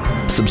Shand.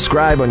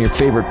 Subscribe on your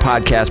favorite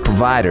podcast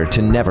provider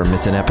to never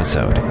miss an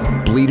episode.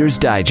 Bleeders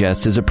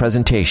Digest is a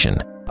presentation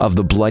of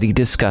the Bloody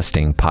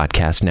Disgusting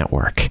Podcast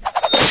Network.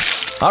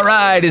 All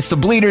right, it's the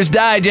Bleeders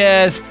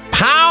Digest.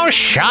 Pow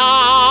Shaw!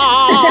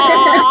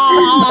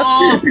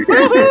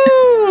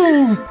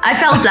 I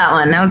felt that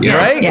one. That was good.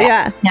 Right?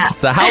 Yeah.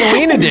 It's the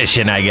Halloween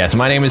edition, I guess.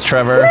 My name is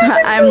Trevor.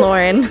 I'm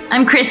Lauren.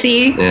 I'm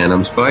Chrissy. And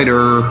I'm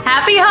Spider.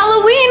 Happy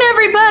Halloween,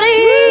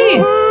 everybody!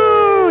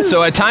 Woo-hoo!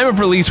 So at time of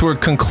release, we're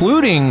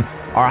concluding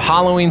our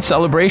Halloween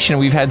celebration.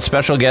 We've had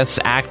special guests,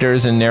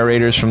 actors, and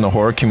narrators from the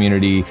horror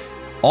community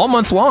all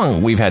month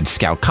long. We've had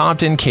Scout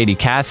Compton, Katie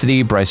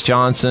Cassidy, Bryce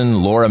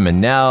Johnson, Laura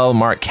Minnell,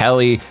 Mark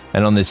Kelly,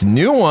 and on this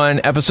new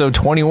one, episode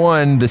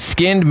 21, The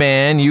Skinned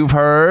Man, you've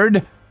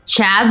heard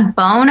Chaz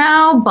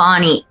Bono,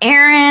 Bonnie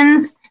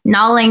Aarons,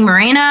 Nyaling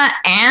Marenah,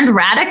 and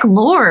Radek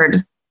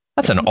Lord.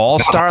 That's an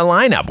all-star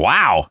lineup.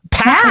 Wow.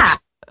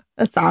 Packed.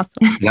 That's awesome.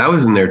 And I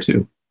was in there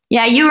too.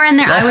 Yeah, you were in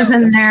there. I was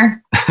in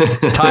there.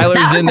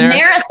 Tyler's in there.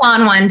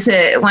 Marathon one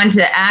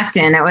to act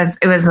in. It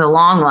was a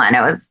long one.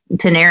 It was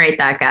to narrate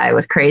that guy. It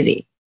was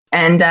crazy.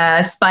 And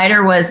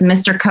Spider was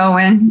Mr.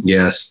 Cohen.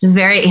 Yes.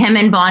 Him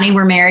and Bonnie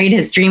were married.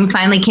 His dream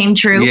finally came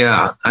true.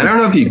 Yeah. I don't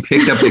know if you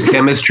picked up the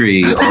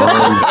chemistry on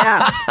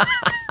Yeah.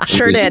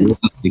 Sure did.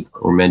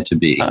 Or meant to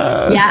be.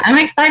 Yeah, I'm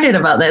excited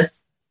about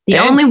this. The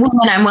only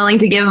woman I'm willing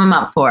to give him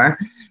up for.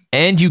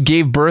 And you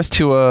gave birth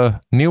to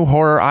a new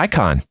horror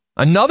icon.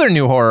 Another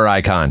new horror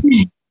icon.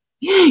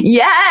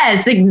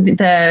 Yes,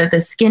 the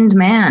skinned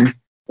man.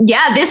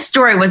 Yeah, this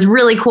story was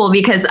really cool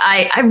because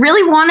I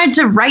really wanted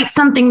to write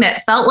something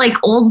that felt like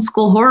old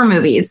school horror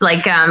movies,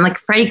 like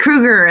Freddy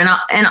Krueger,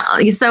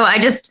 and so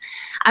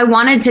I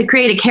wanted to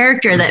create a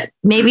character that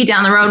maybe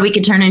down the road we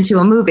could turn into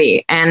a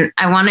movie, and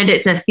I wanted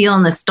it to feel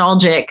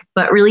nostalgic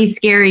but really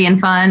scary and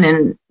fun,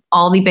 and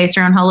all be based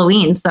around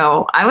Halloween.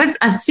 So I was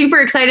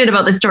super excited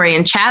about this story,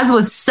 and Chaz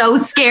was so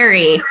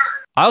scary.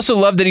 I also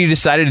love that he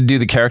decided to do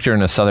the character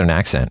in a Southern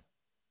accent.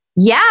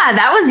 Yeah,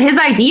 that was his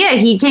idea.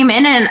 He came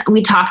in and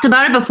we talked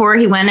about it before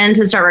he went in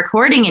to start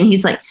recording. And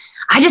he's like,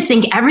 I just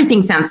think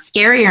everything sounds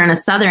scarier in a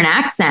Southern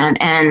accent.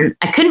 And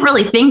I couldn't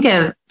really think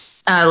of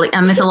like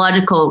a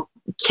mythological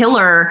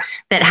killer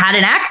that had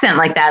an accent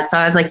like that. So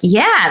I was like,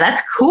 yeah,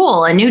 that's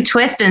cool. A new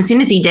twist. And as soon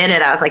as he did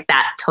it, I was like,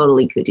 that's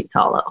totally Cooties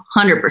Hollow.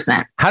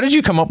 100%. How did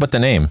you come up with the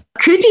name?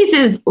 Cooties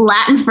is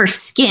Latin for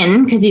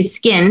skin because he's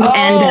skinned. Oh,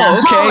 and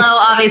okay.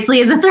 Hollow obviously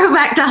is a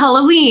throwback to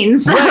Halloween.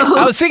 So Right.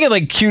 I was thinking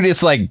like cute.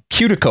 It's like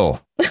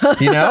cuticle,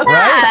 you know, right?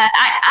 Yeah,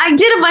 I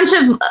did a bunch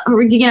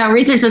of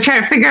research to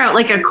try to figure out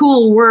like a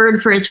cool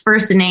word for his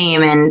first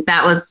name. And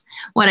that was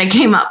what I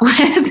came up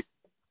with.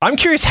 I'm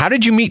curious, how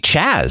did you meet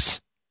Chaz?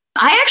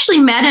 I actually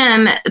met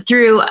him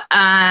through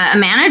a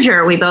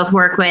manager we both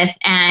work with.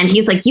 And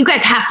he's like, you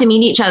guys have to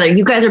meet each other.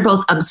 You guys are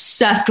both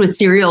obsessed with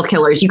serial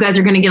killers. You guys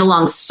are going to get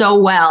along so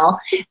well.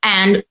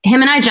 And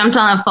him and I jumped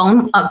on a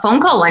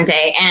phone call one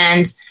day,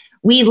 and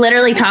we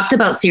literally talked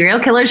about serial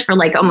killers for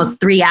like almost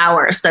 3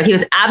 hours. So he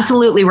was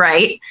absolutely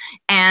right.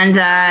 And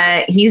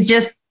he's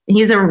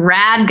a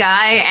rad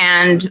guy.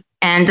 And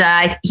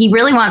he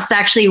really wants to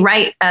actually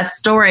write a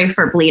story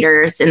for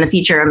Bleeders in the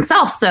future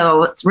himself.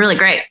 So it's really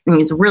great. And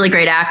he's a really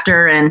great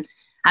actor. And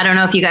I don't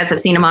know if you guys have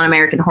seen him on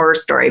American Horror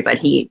Story, but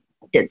he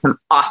did some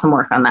awesome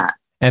work on that.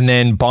 And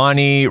then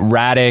Bonnie,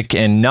 Radek,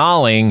 and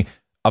Nyaling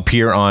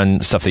appear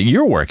on stuff that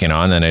you're working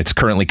on, and it's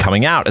currently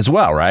coming out as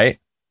well, right?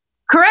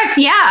 Correct.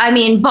 Yeah. I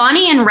mean,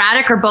 Bonnie and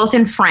Radek are both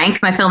in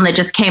Frank, my film that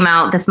just came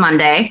out this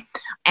Monday.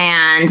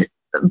 And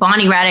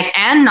Bonnie, Radek,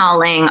 and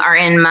Nyaling are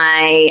in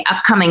my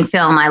upcoming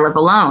film, I Live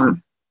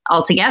Alone,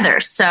 all together.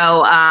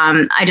 So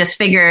I just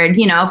figured,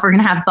 if we're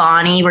going to have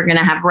Bonnie, we're going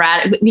to have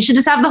Radek, we should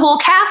just have the whole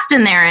cast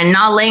in there. And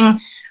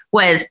Nyaling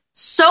was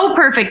so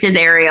perfect as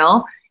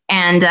Ariel.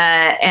 And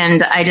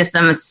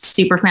I'm a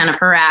super fan of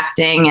her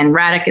acting. And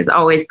Radek is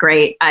always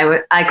great.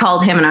 I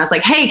called him and I was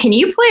like, hey, can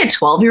you play a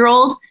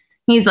 12-year-old?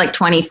 He's like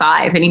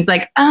 25. And he's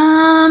like,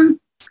 I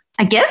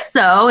guess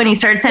so. And he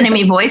started sending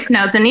me voice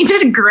notes, and he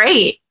did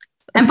great.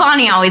 And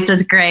Bonnie always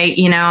does great.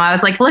 I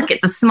was like, look,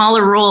 it's a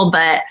smaller role,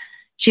 but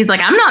she's like,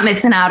 I'm not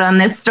missing out on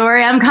this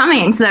story. I'm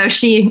coming. So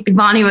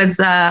Bonnie was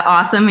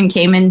awesome and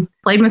came and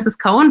played Mrs.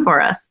 Cohen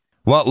for us.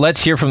 Well,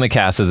 let's hear from the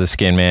cast of The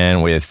Skin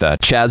Man with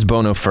Chaz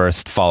Bono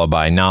first, followed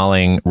by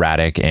Nyaling,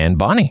 Radek, and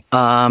Bonnie.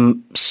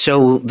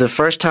 So the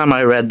first time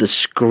I read the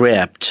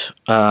script,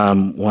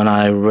 when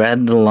I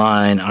read the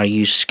line, "Are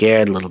you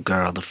scared, little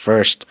girl?" The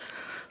first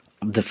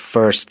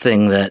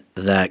thing that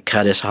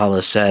Cooties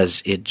Hollow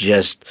says, it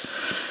just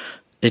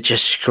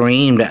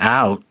screamed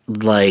out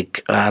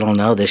like, I don't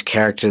know, this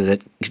character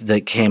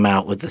that came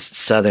out with this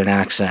Southern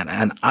accent.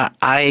 And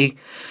I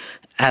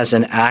as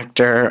an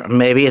actor,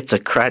 maybe it's a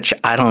crutch,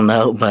 I don't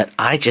know, but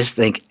I just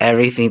think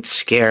everything's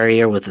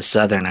scarier with a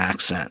Southern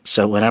accent.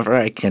 So whenever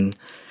I can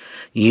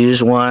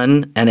use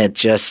one, and it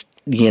just,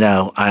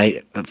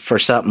 for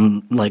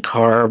something like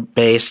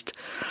horror-based,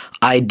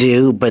 I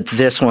do. But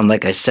this one,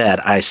 like I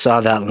said, I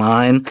saw that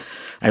line,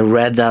 I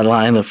read that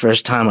line the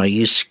first time, "Are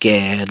you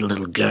scared,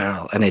 little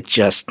girl?" And it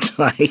just,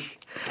 like,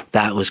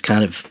 that was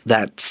kind of,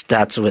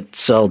 that's what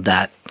sold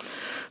that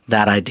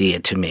idea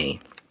to me.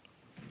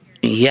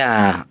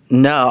 Yeah,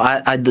 no,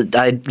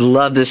 I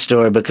love this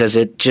story because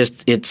it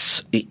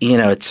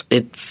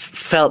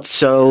felt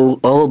so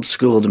old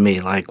school to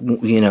me, like,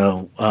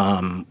 the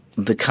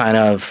kind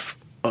of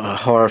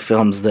horror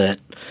films that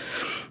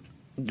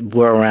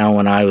were around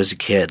when I was a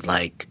kid,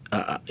 like,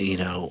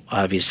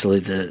 obviously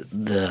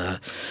the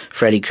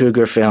Freddy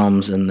Krueger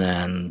films, and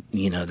then,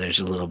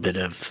 there's a little bit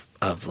of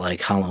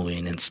like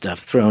Halloween and stuff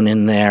thrown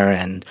in there.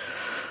 And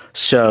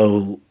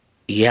so,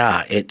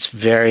 yeah, it's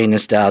very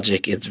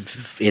nostalgic.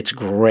 It's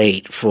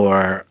great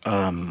for,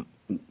 to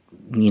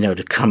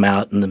come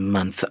out in the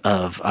month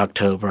of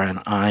October. And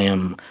I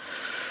am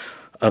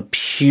a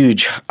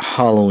huge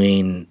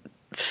Halloween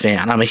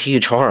fan. I'm a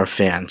huge horror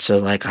fan. So,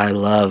 like, I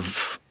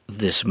love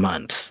this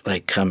month,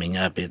 like, coming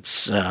up.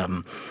 It's,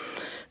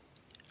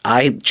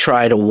 I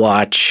try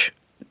to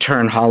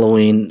turn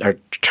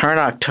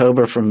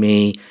October for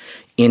me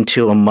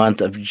into a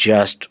month of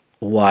just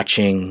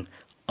watching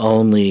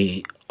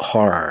only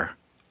horror,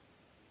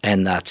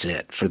 and that's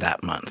it for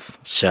that month.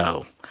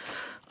 So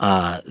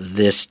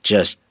this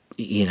just,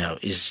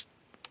 is,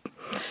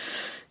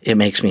 it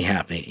makes me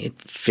happy.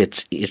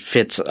 It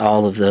fits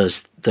all of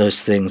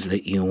those things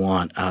that you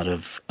want out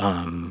of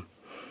a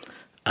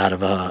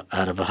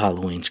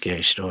Halloween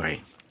scary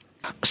story.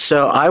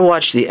 So I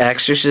watch The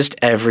Exorcist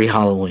every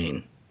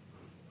Halloween.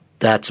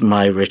 That's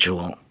my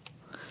ritual.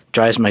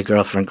 Drives my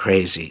girlfriend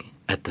crazy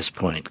at this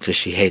point because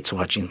she hates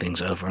watching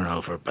things over and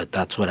over, but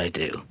that's what I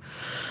do.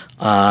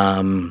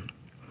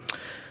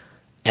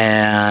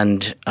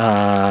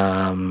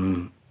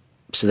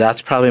 So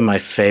that's probably my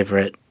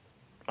favorite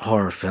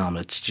horror film.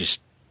 I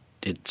just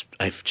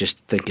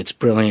think it's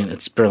brilliant.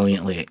 It's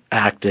brilliantly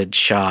acted,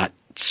 shot,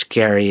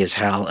 scary as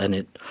hell, and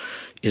it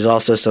is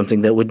also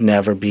something that would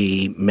never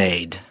be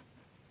made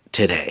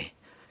today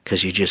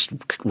because you just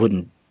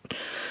wouldn't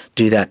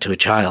do that to a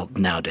child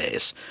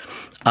nowadays.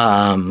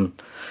 I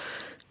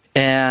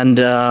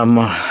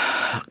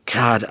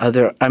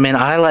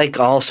like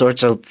all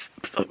sorts of,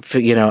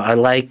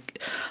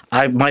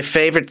 my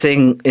favorite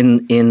thing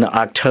in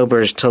October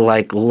is to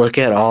look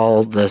at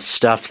all the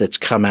stuff that's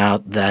come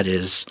out that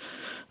is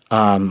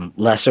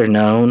lesser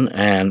known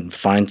and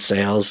find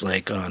sales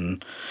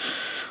on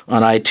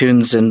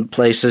iTunes and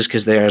places,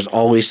 because there's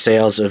always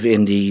sales of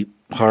indie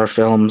horror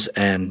films,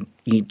 and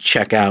you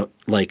check out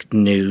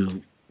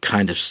new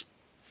kind of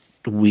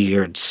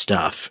weird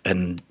stuff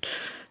and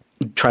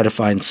try to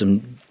find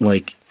some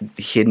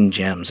hidden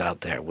gems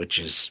out there, which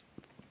is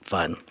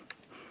fun.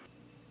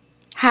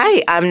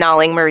 Hi, I'm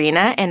Nyaling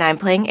Marenah, and I'm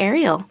playing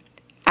Ariel.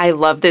 I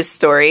love this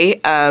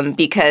story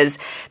because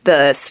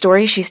the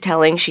story she's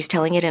telling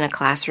it in a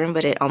classroom,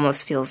 but it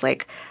almost feels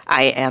like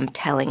I am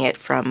telling it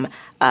from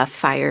a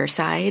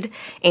fireside.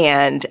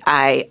 And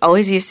I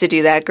always used to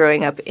do that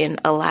growing up in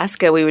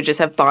Alaska. We would just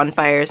have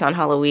bonfires on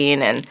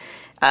Halloween, and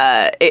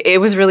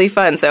it was really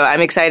fun. So I'm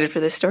excited for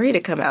this story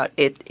to come out.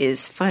 It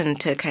is fun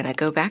to kind of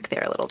go back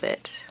there a little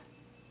bit.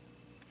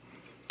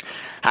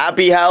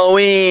 Happy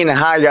Halloween!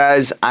 Hi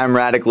guys, I'm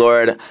Radek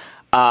Lord.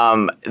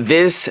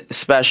 This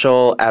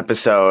special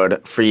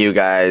episode for you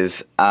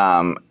guys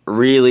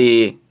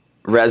really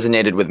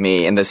resonated with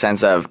me in the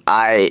sense of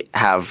I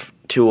have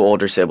 2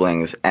 older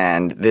siblings,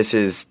 and this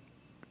is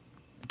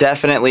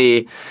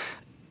definitely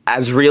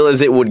as real as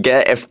it would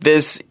get. If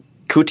this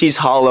Cooties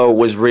Hollow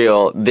was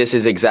real, this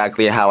is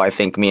exactly how I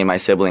think me and my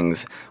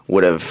siblings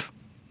would have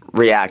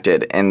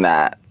reacted in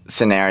that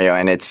scenario.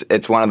 And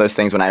it's one of those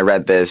things, when I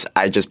read this,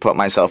 I just put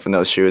myself in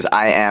those shoes.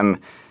 I am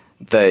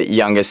the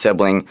youngest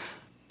sibling.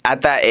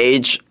 At that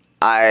age,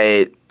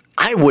 I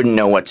wouldn't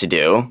know what to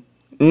do.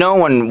 No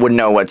one would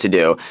know what to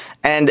do.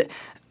 And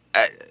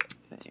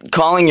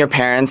calling your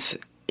parents,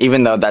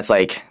 even though that's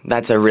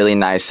a really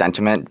nice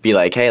sentiment, be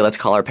like, hey, let's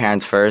call our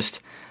parents first.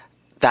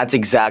 That's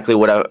exactly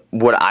what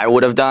I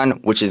would have done,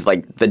 which is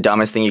the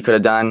dumbest thing you could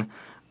have done.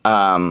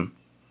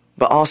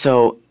 But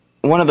also,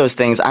 one of those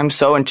things, I'm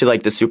so into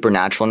the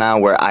supernatural now,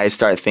 where I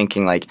start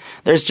thinking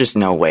there's just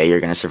no way you're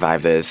going to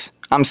survive this.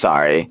 I'm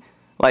sorry.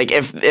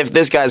 If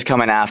this guy's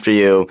coming after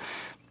you,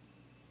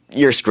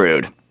 you're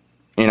screwed,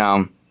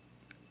 And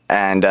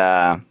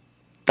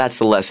that's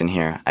the lesson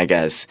here, I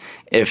guess.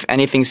 If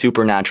anything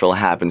supernatural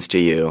happens to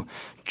you,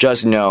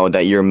 just know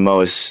that you're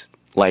most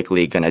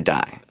likely going to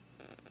die.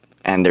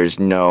 And there's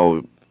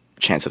no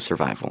chance of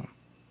survival.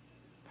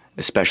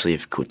 Especially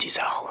if Cooties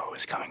Hollow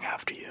is coming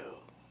after you.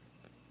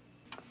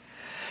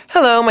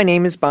 Hello, my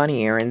name is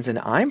Bonnie Aarons, and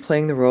I'm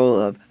playing the role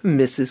of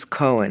Mrs.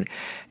 Cohen.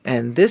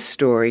 And this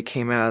story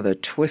came out of the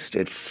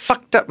twisted,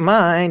 fucked up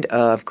mind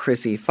of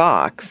Chrissy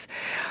Fox.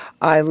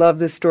 I love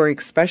this story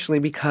especially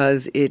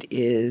because it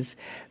is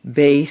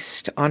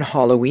based on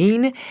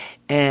Halloween,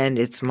 and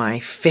it's my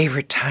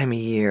favorite time of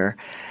year.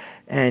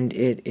 And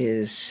it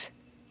is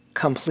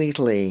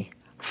completely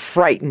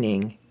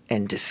frightening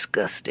and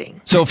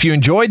disgusting. So if you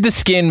enjoyed The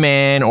Skin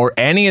Man or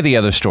any of the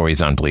other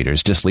stories on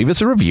Bleeders, just leave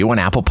us a review on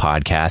Apple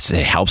Podcasts.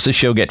 It helps the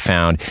show get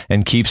found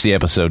and keeps the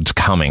episodes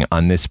coming.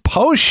 On this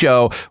post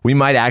show, we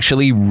might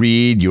actually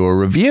read your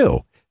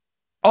review.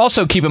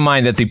 Also, keep in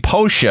mind that the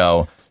post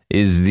show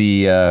is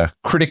the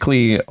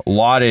critically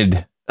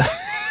lauded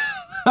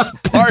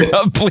part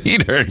of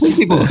Bleeders.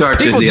 People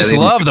just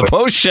love the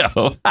post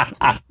show.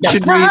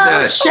 Should read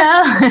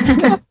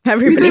that.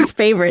 Everybody's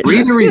favorite.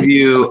 Read the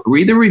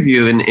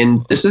review,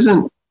 and this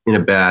isn't in a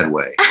bad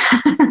way.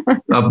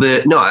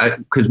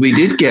 Because we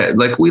did get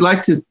we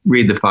like to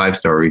read the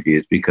 5-star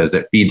reviews because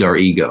it feeds our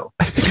ego.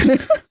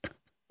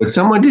 But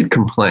someone did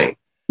complain.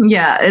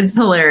 Yeah, it's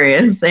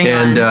hilarious. They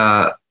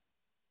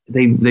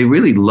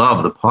really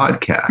love the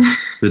podcast,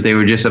 but they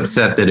were just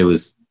upset that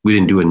we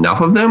didn't do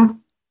enough of them.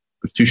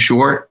 It was too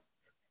short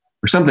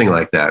or something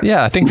like that.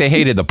 Yeah, I think they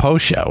hated the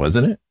post show,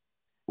 isn't it?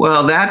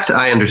 Well,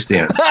 I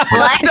understand.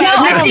 I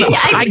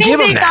give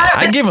them that.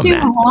 I give them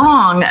that. Too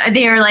long.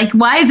 They are like,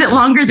 why is it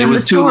longer than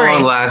the story? It was too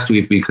long last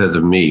week because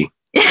of me.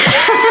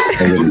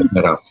 Hang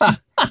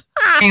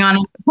on,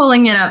 I'm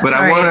pulling it up. But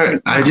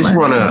I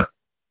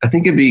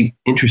think it'd be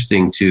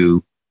interesting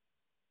to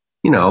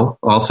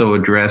also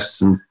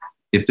address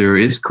if there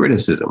is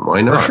criticism.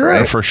 Why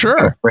not? For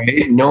sure.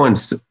 Right? No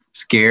one's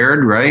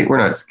scared, right? We're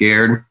not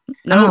scared.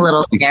 I'm a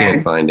little We scared.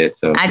 can't find it.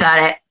 So I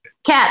got it.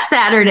 Cat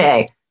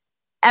Saturday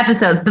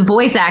episodes. The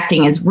voice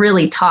acting is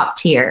really top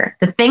tier.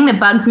 The thing that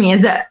bugs me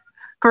is that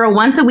for a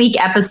once a week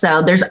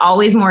episode, there's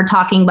always more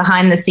talking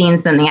behind the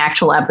scenes than the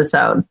actual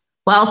episode.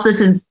 Whilst this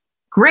is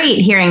great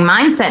hearing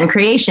mindset and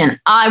creation,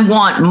 I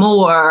want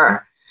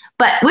more.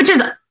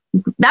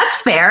 That's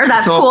fair.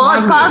 That's cool.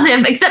 It's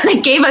positive. Except they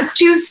gave us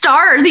 2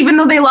 stars, even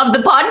though they love the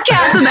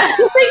podcast, and that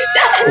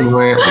makes sense.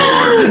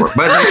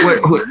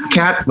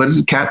 But what is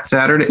it? Cat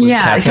Saturday?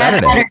 Yeah, Cat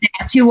Saturday.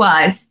 2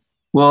 Y's.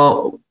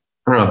 Well,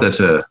 I don't know if that's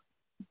a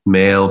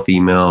male,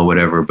 female,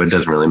 whatever, but it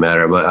doesn't really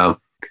matter. But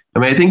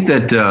I think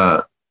that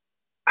I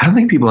don't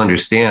think people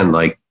understand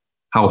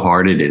how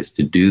hard it is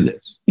to do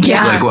this.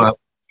 Yeah. When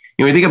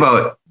you think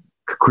about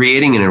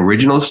creating an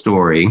original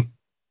story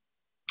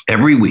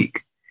every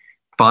week,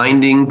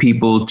 finding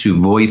people to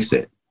voice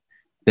it,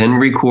 then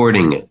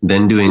recording it,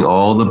 then doing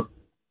all the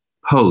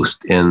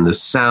post and the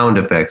sound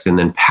effects, and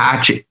then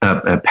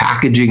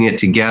packaging it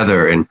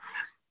together. And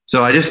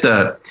so I just,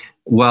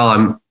 while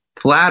I'm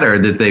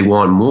flattered that they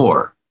want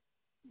more,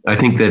 I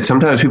think that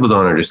sometimes people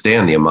don't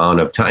understand the amount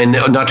of time,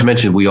 and not to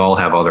mention we all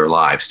have other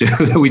lives too.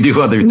 We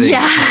do other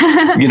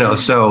things,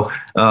 so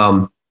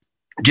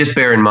just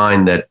bear in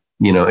mind that,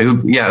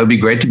 it would be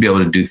great to be able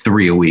to do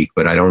 3 a week,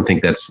 but I don't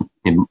think it's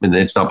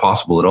not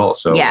possible at all.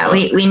 So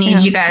we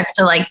need you guys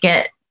to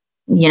get,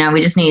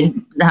 we just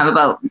need to have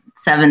about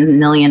 7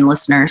 million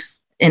listeners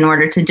in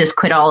order to just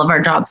quit all of our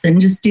jobs and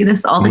just do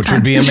this all the time. Which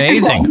would be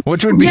amazing.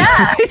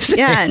 Amazing.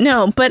 Yeah,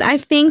 no, but I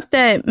think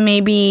that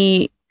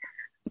maybe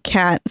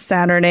Cat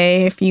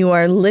Saturday, if you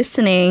are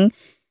listening,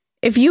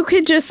 if you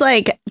could just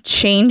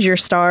change your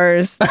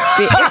stars.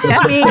 If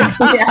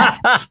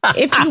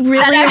you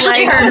really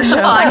like the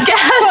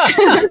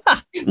podcast.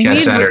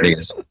 Cat Saturday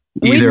is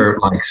either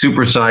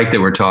super psyched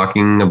that we're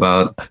talking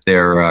about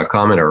their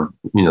comment, or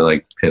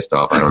pissed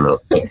off. I don't know.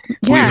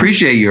 We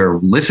appreciate your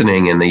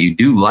listening and that you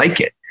do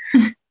like it,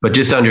 but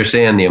just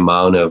understand the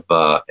amount of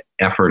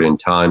effort and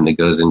time that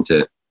goes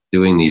into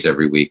doing these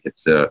every week.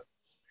 It's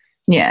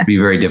be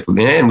very difficult.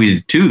 And we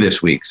did 2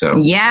 this week, so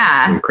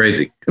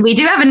crazy. We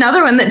do have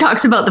another one that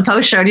talks about the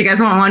post show. Do you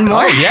guys want one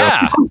more? Oh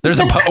yeah, there's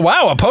a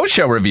post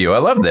show review. I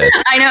love this.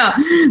 I know.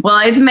 Well,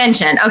 it's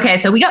mentioned. Okay,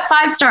 so we got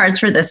 5 stars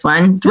for this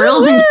one.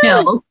 Thrills and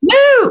chills.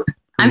 Woo!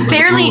 I'm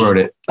fairly. Who wrote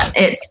it?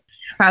 It's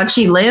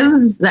Fauci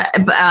Lives.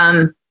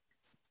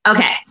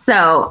 Okay,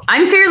 so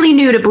I'm fairly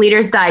new to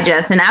Bleeders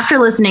Digest, and after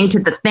listening to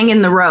The Thing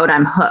in the Road,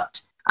 I'm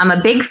hooked. I'm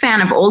a big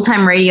fan of old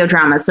time radio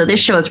dramas, so this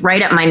show is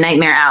right up my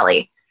nightmare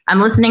alley. I'm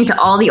listening to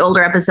all the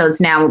older episodes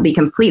now and will be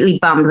completely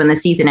bummed when the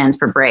season ends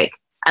for break.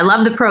 I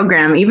love the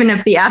program, even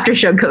if the after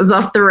show goes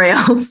off the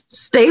rails.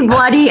 Stay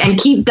bloody and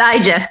keep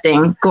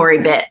digesting, Gory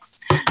Bits.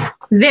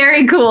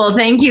 Very cool.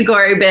 Thank you,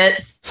 Gory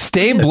Bits.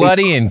 Stay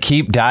bloody and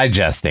keep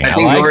digesting. I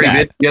think Gory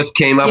Bits just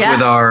came up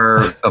with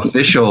our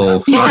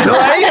official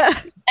right?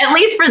 At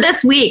least for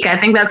this week. I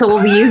think that's what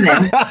we'll be using.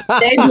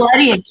 Stay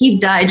bloody and keep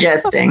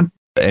digesting.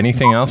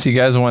 Anything else you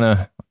guys want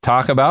to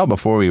talk about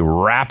before we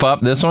wrap up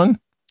this one?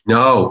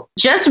 No.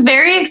 Just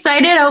very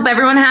excited. I hope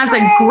everyone has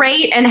a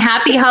great and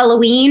happy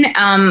Halloween.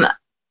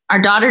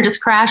 Our daughter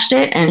just crashed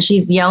it and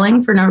she's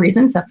yelling for no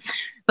reason.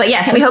 But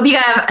yes, we hope you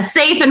have a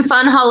safe and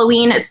fun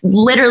Halloween. It's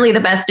literally the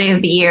best day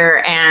of the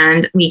year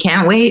and we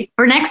can't wait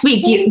for next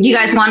week. Do you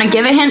guys want to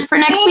give a hint for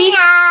next week?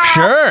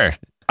 Sure.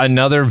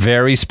 Another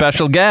very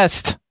special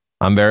guest.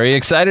 I'm very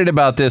excited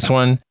about this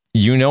one.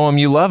 You know him,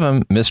 you love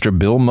him. Mr.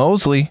 Bill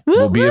Moseley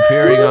will be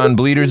appearing on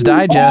Bleeders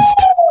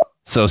Digest.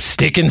 So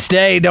stick and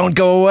stay, don't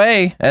go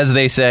away, as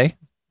they say.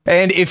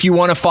 And if you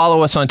want to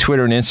follow us on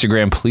Twitter and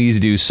Instagram,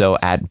 please do so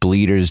at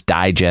Bleeders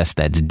Digest.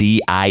 That's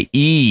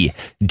DIEGEST,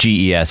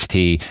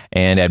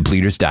 and at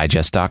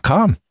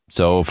bleedersdigest.com.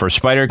 So for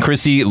Spider,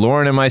 Chrissy,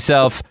 Lauren, and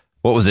myself,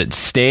 what was it?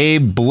 Stay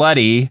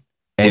bloody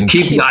and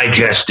keep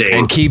digesting.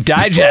 And keep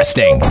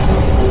digesting.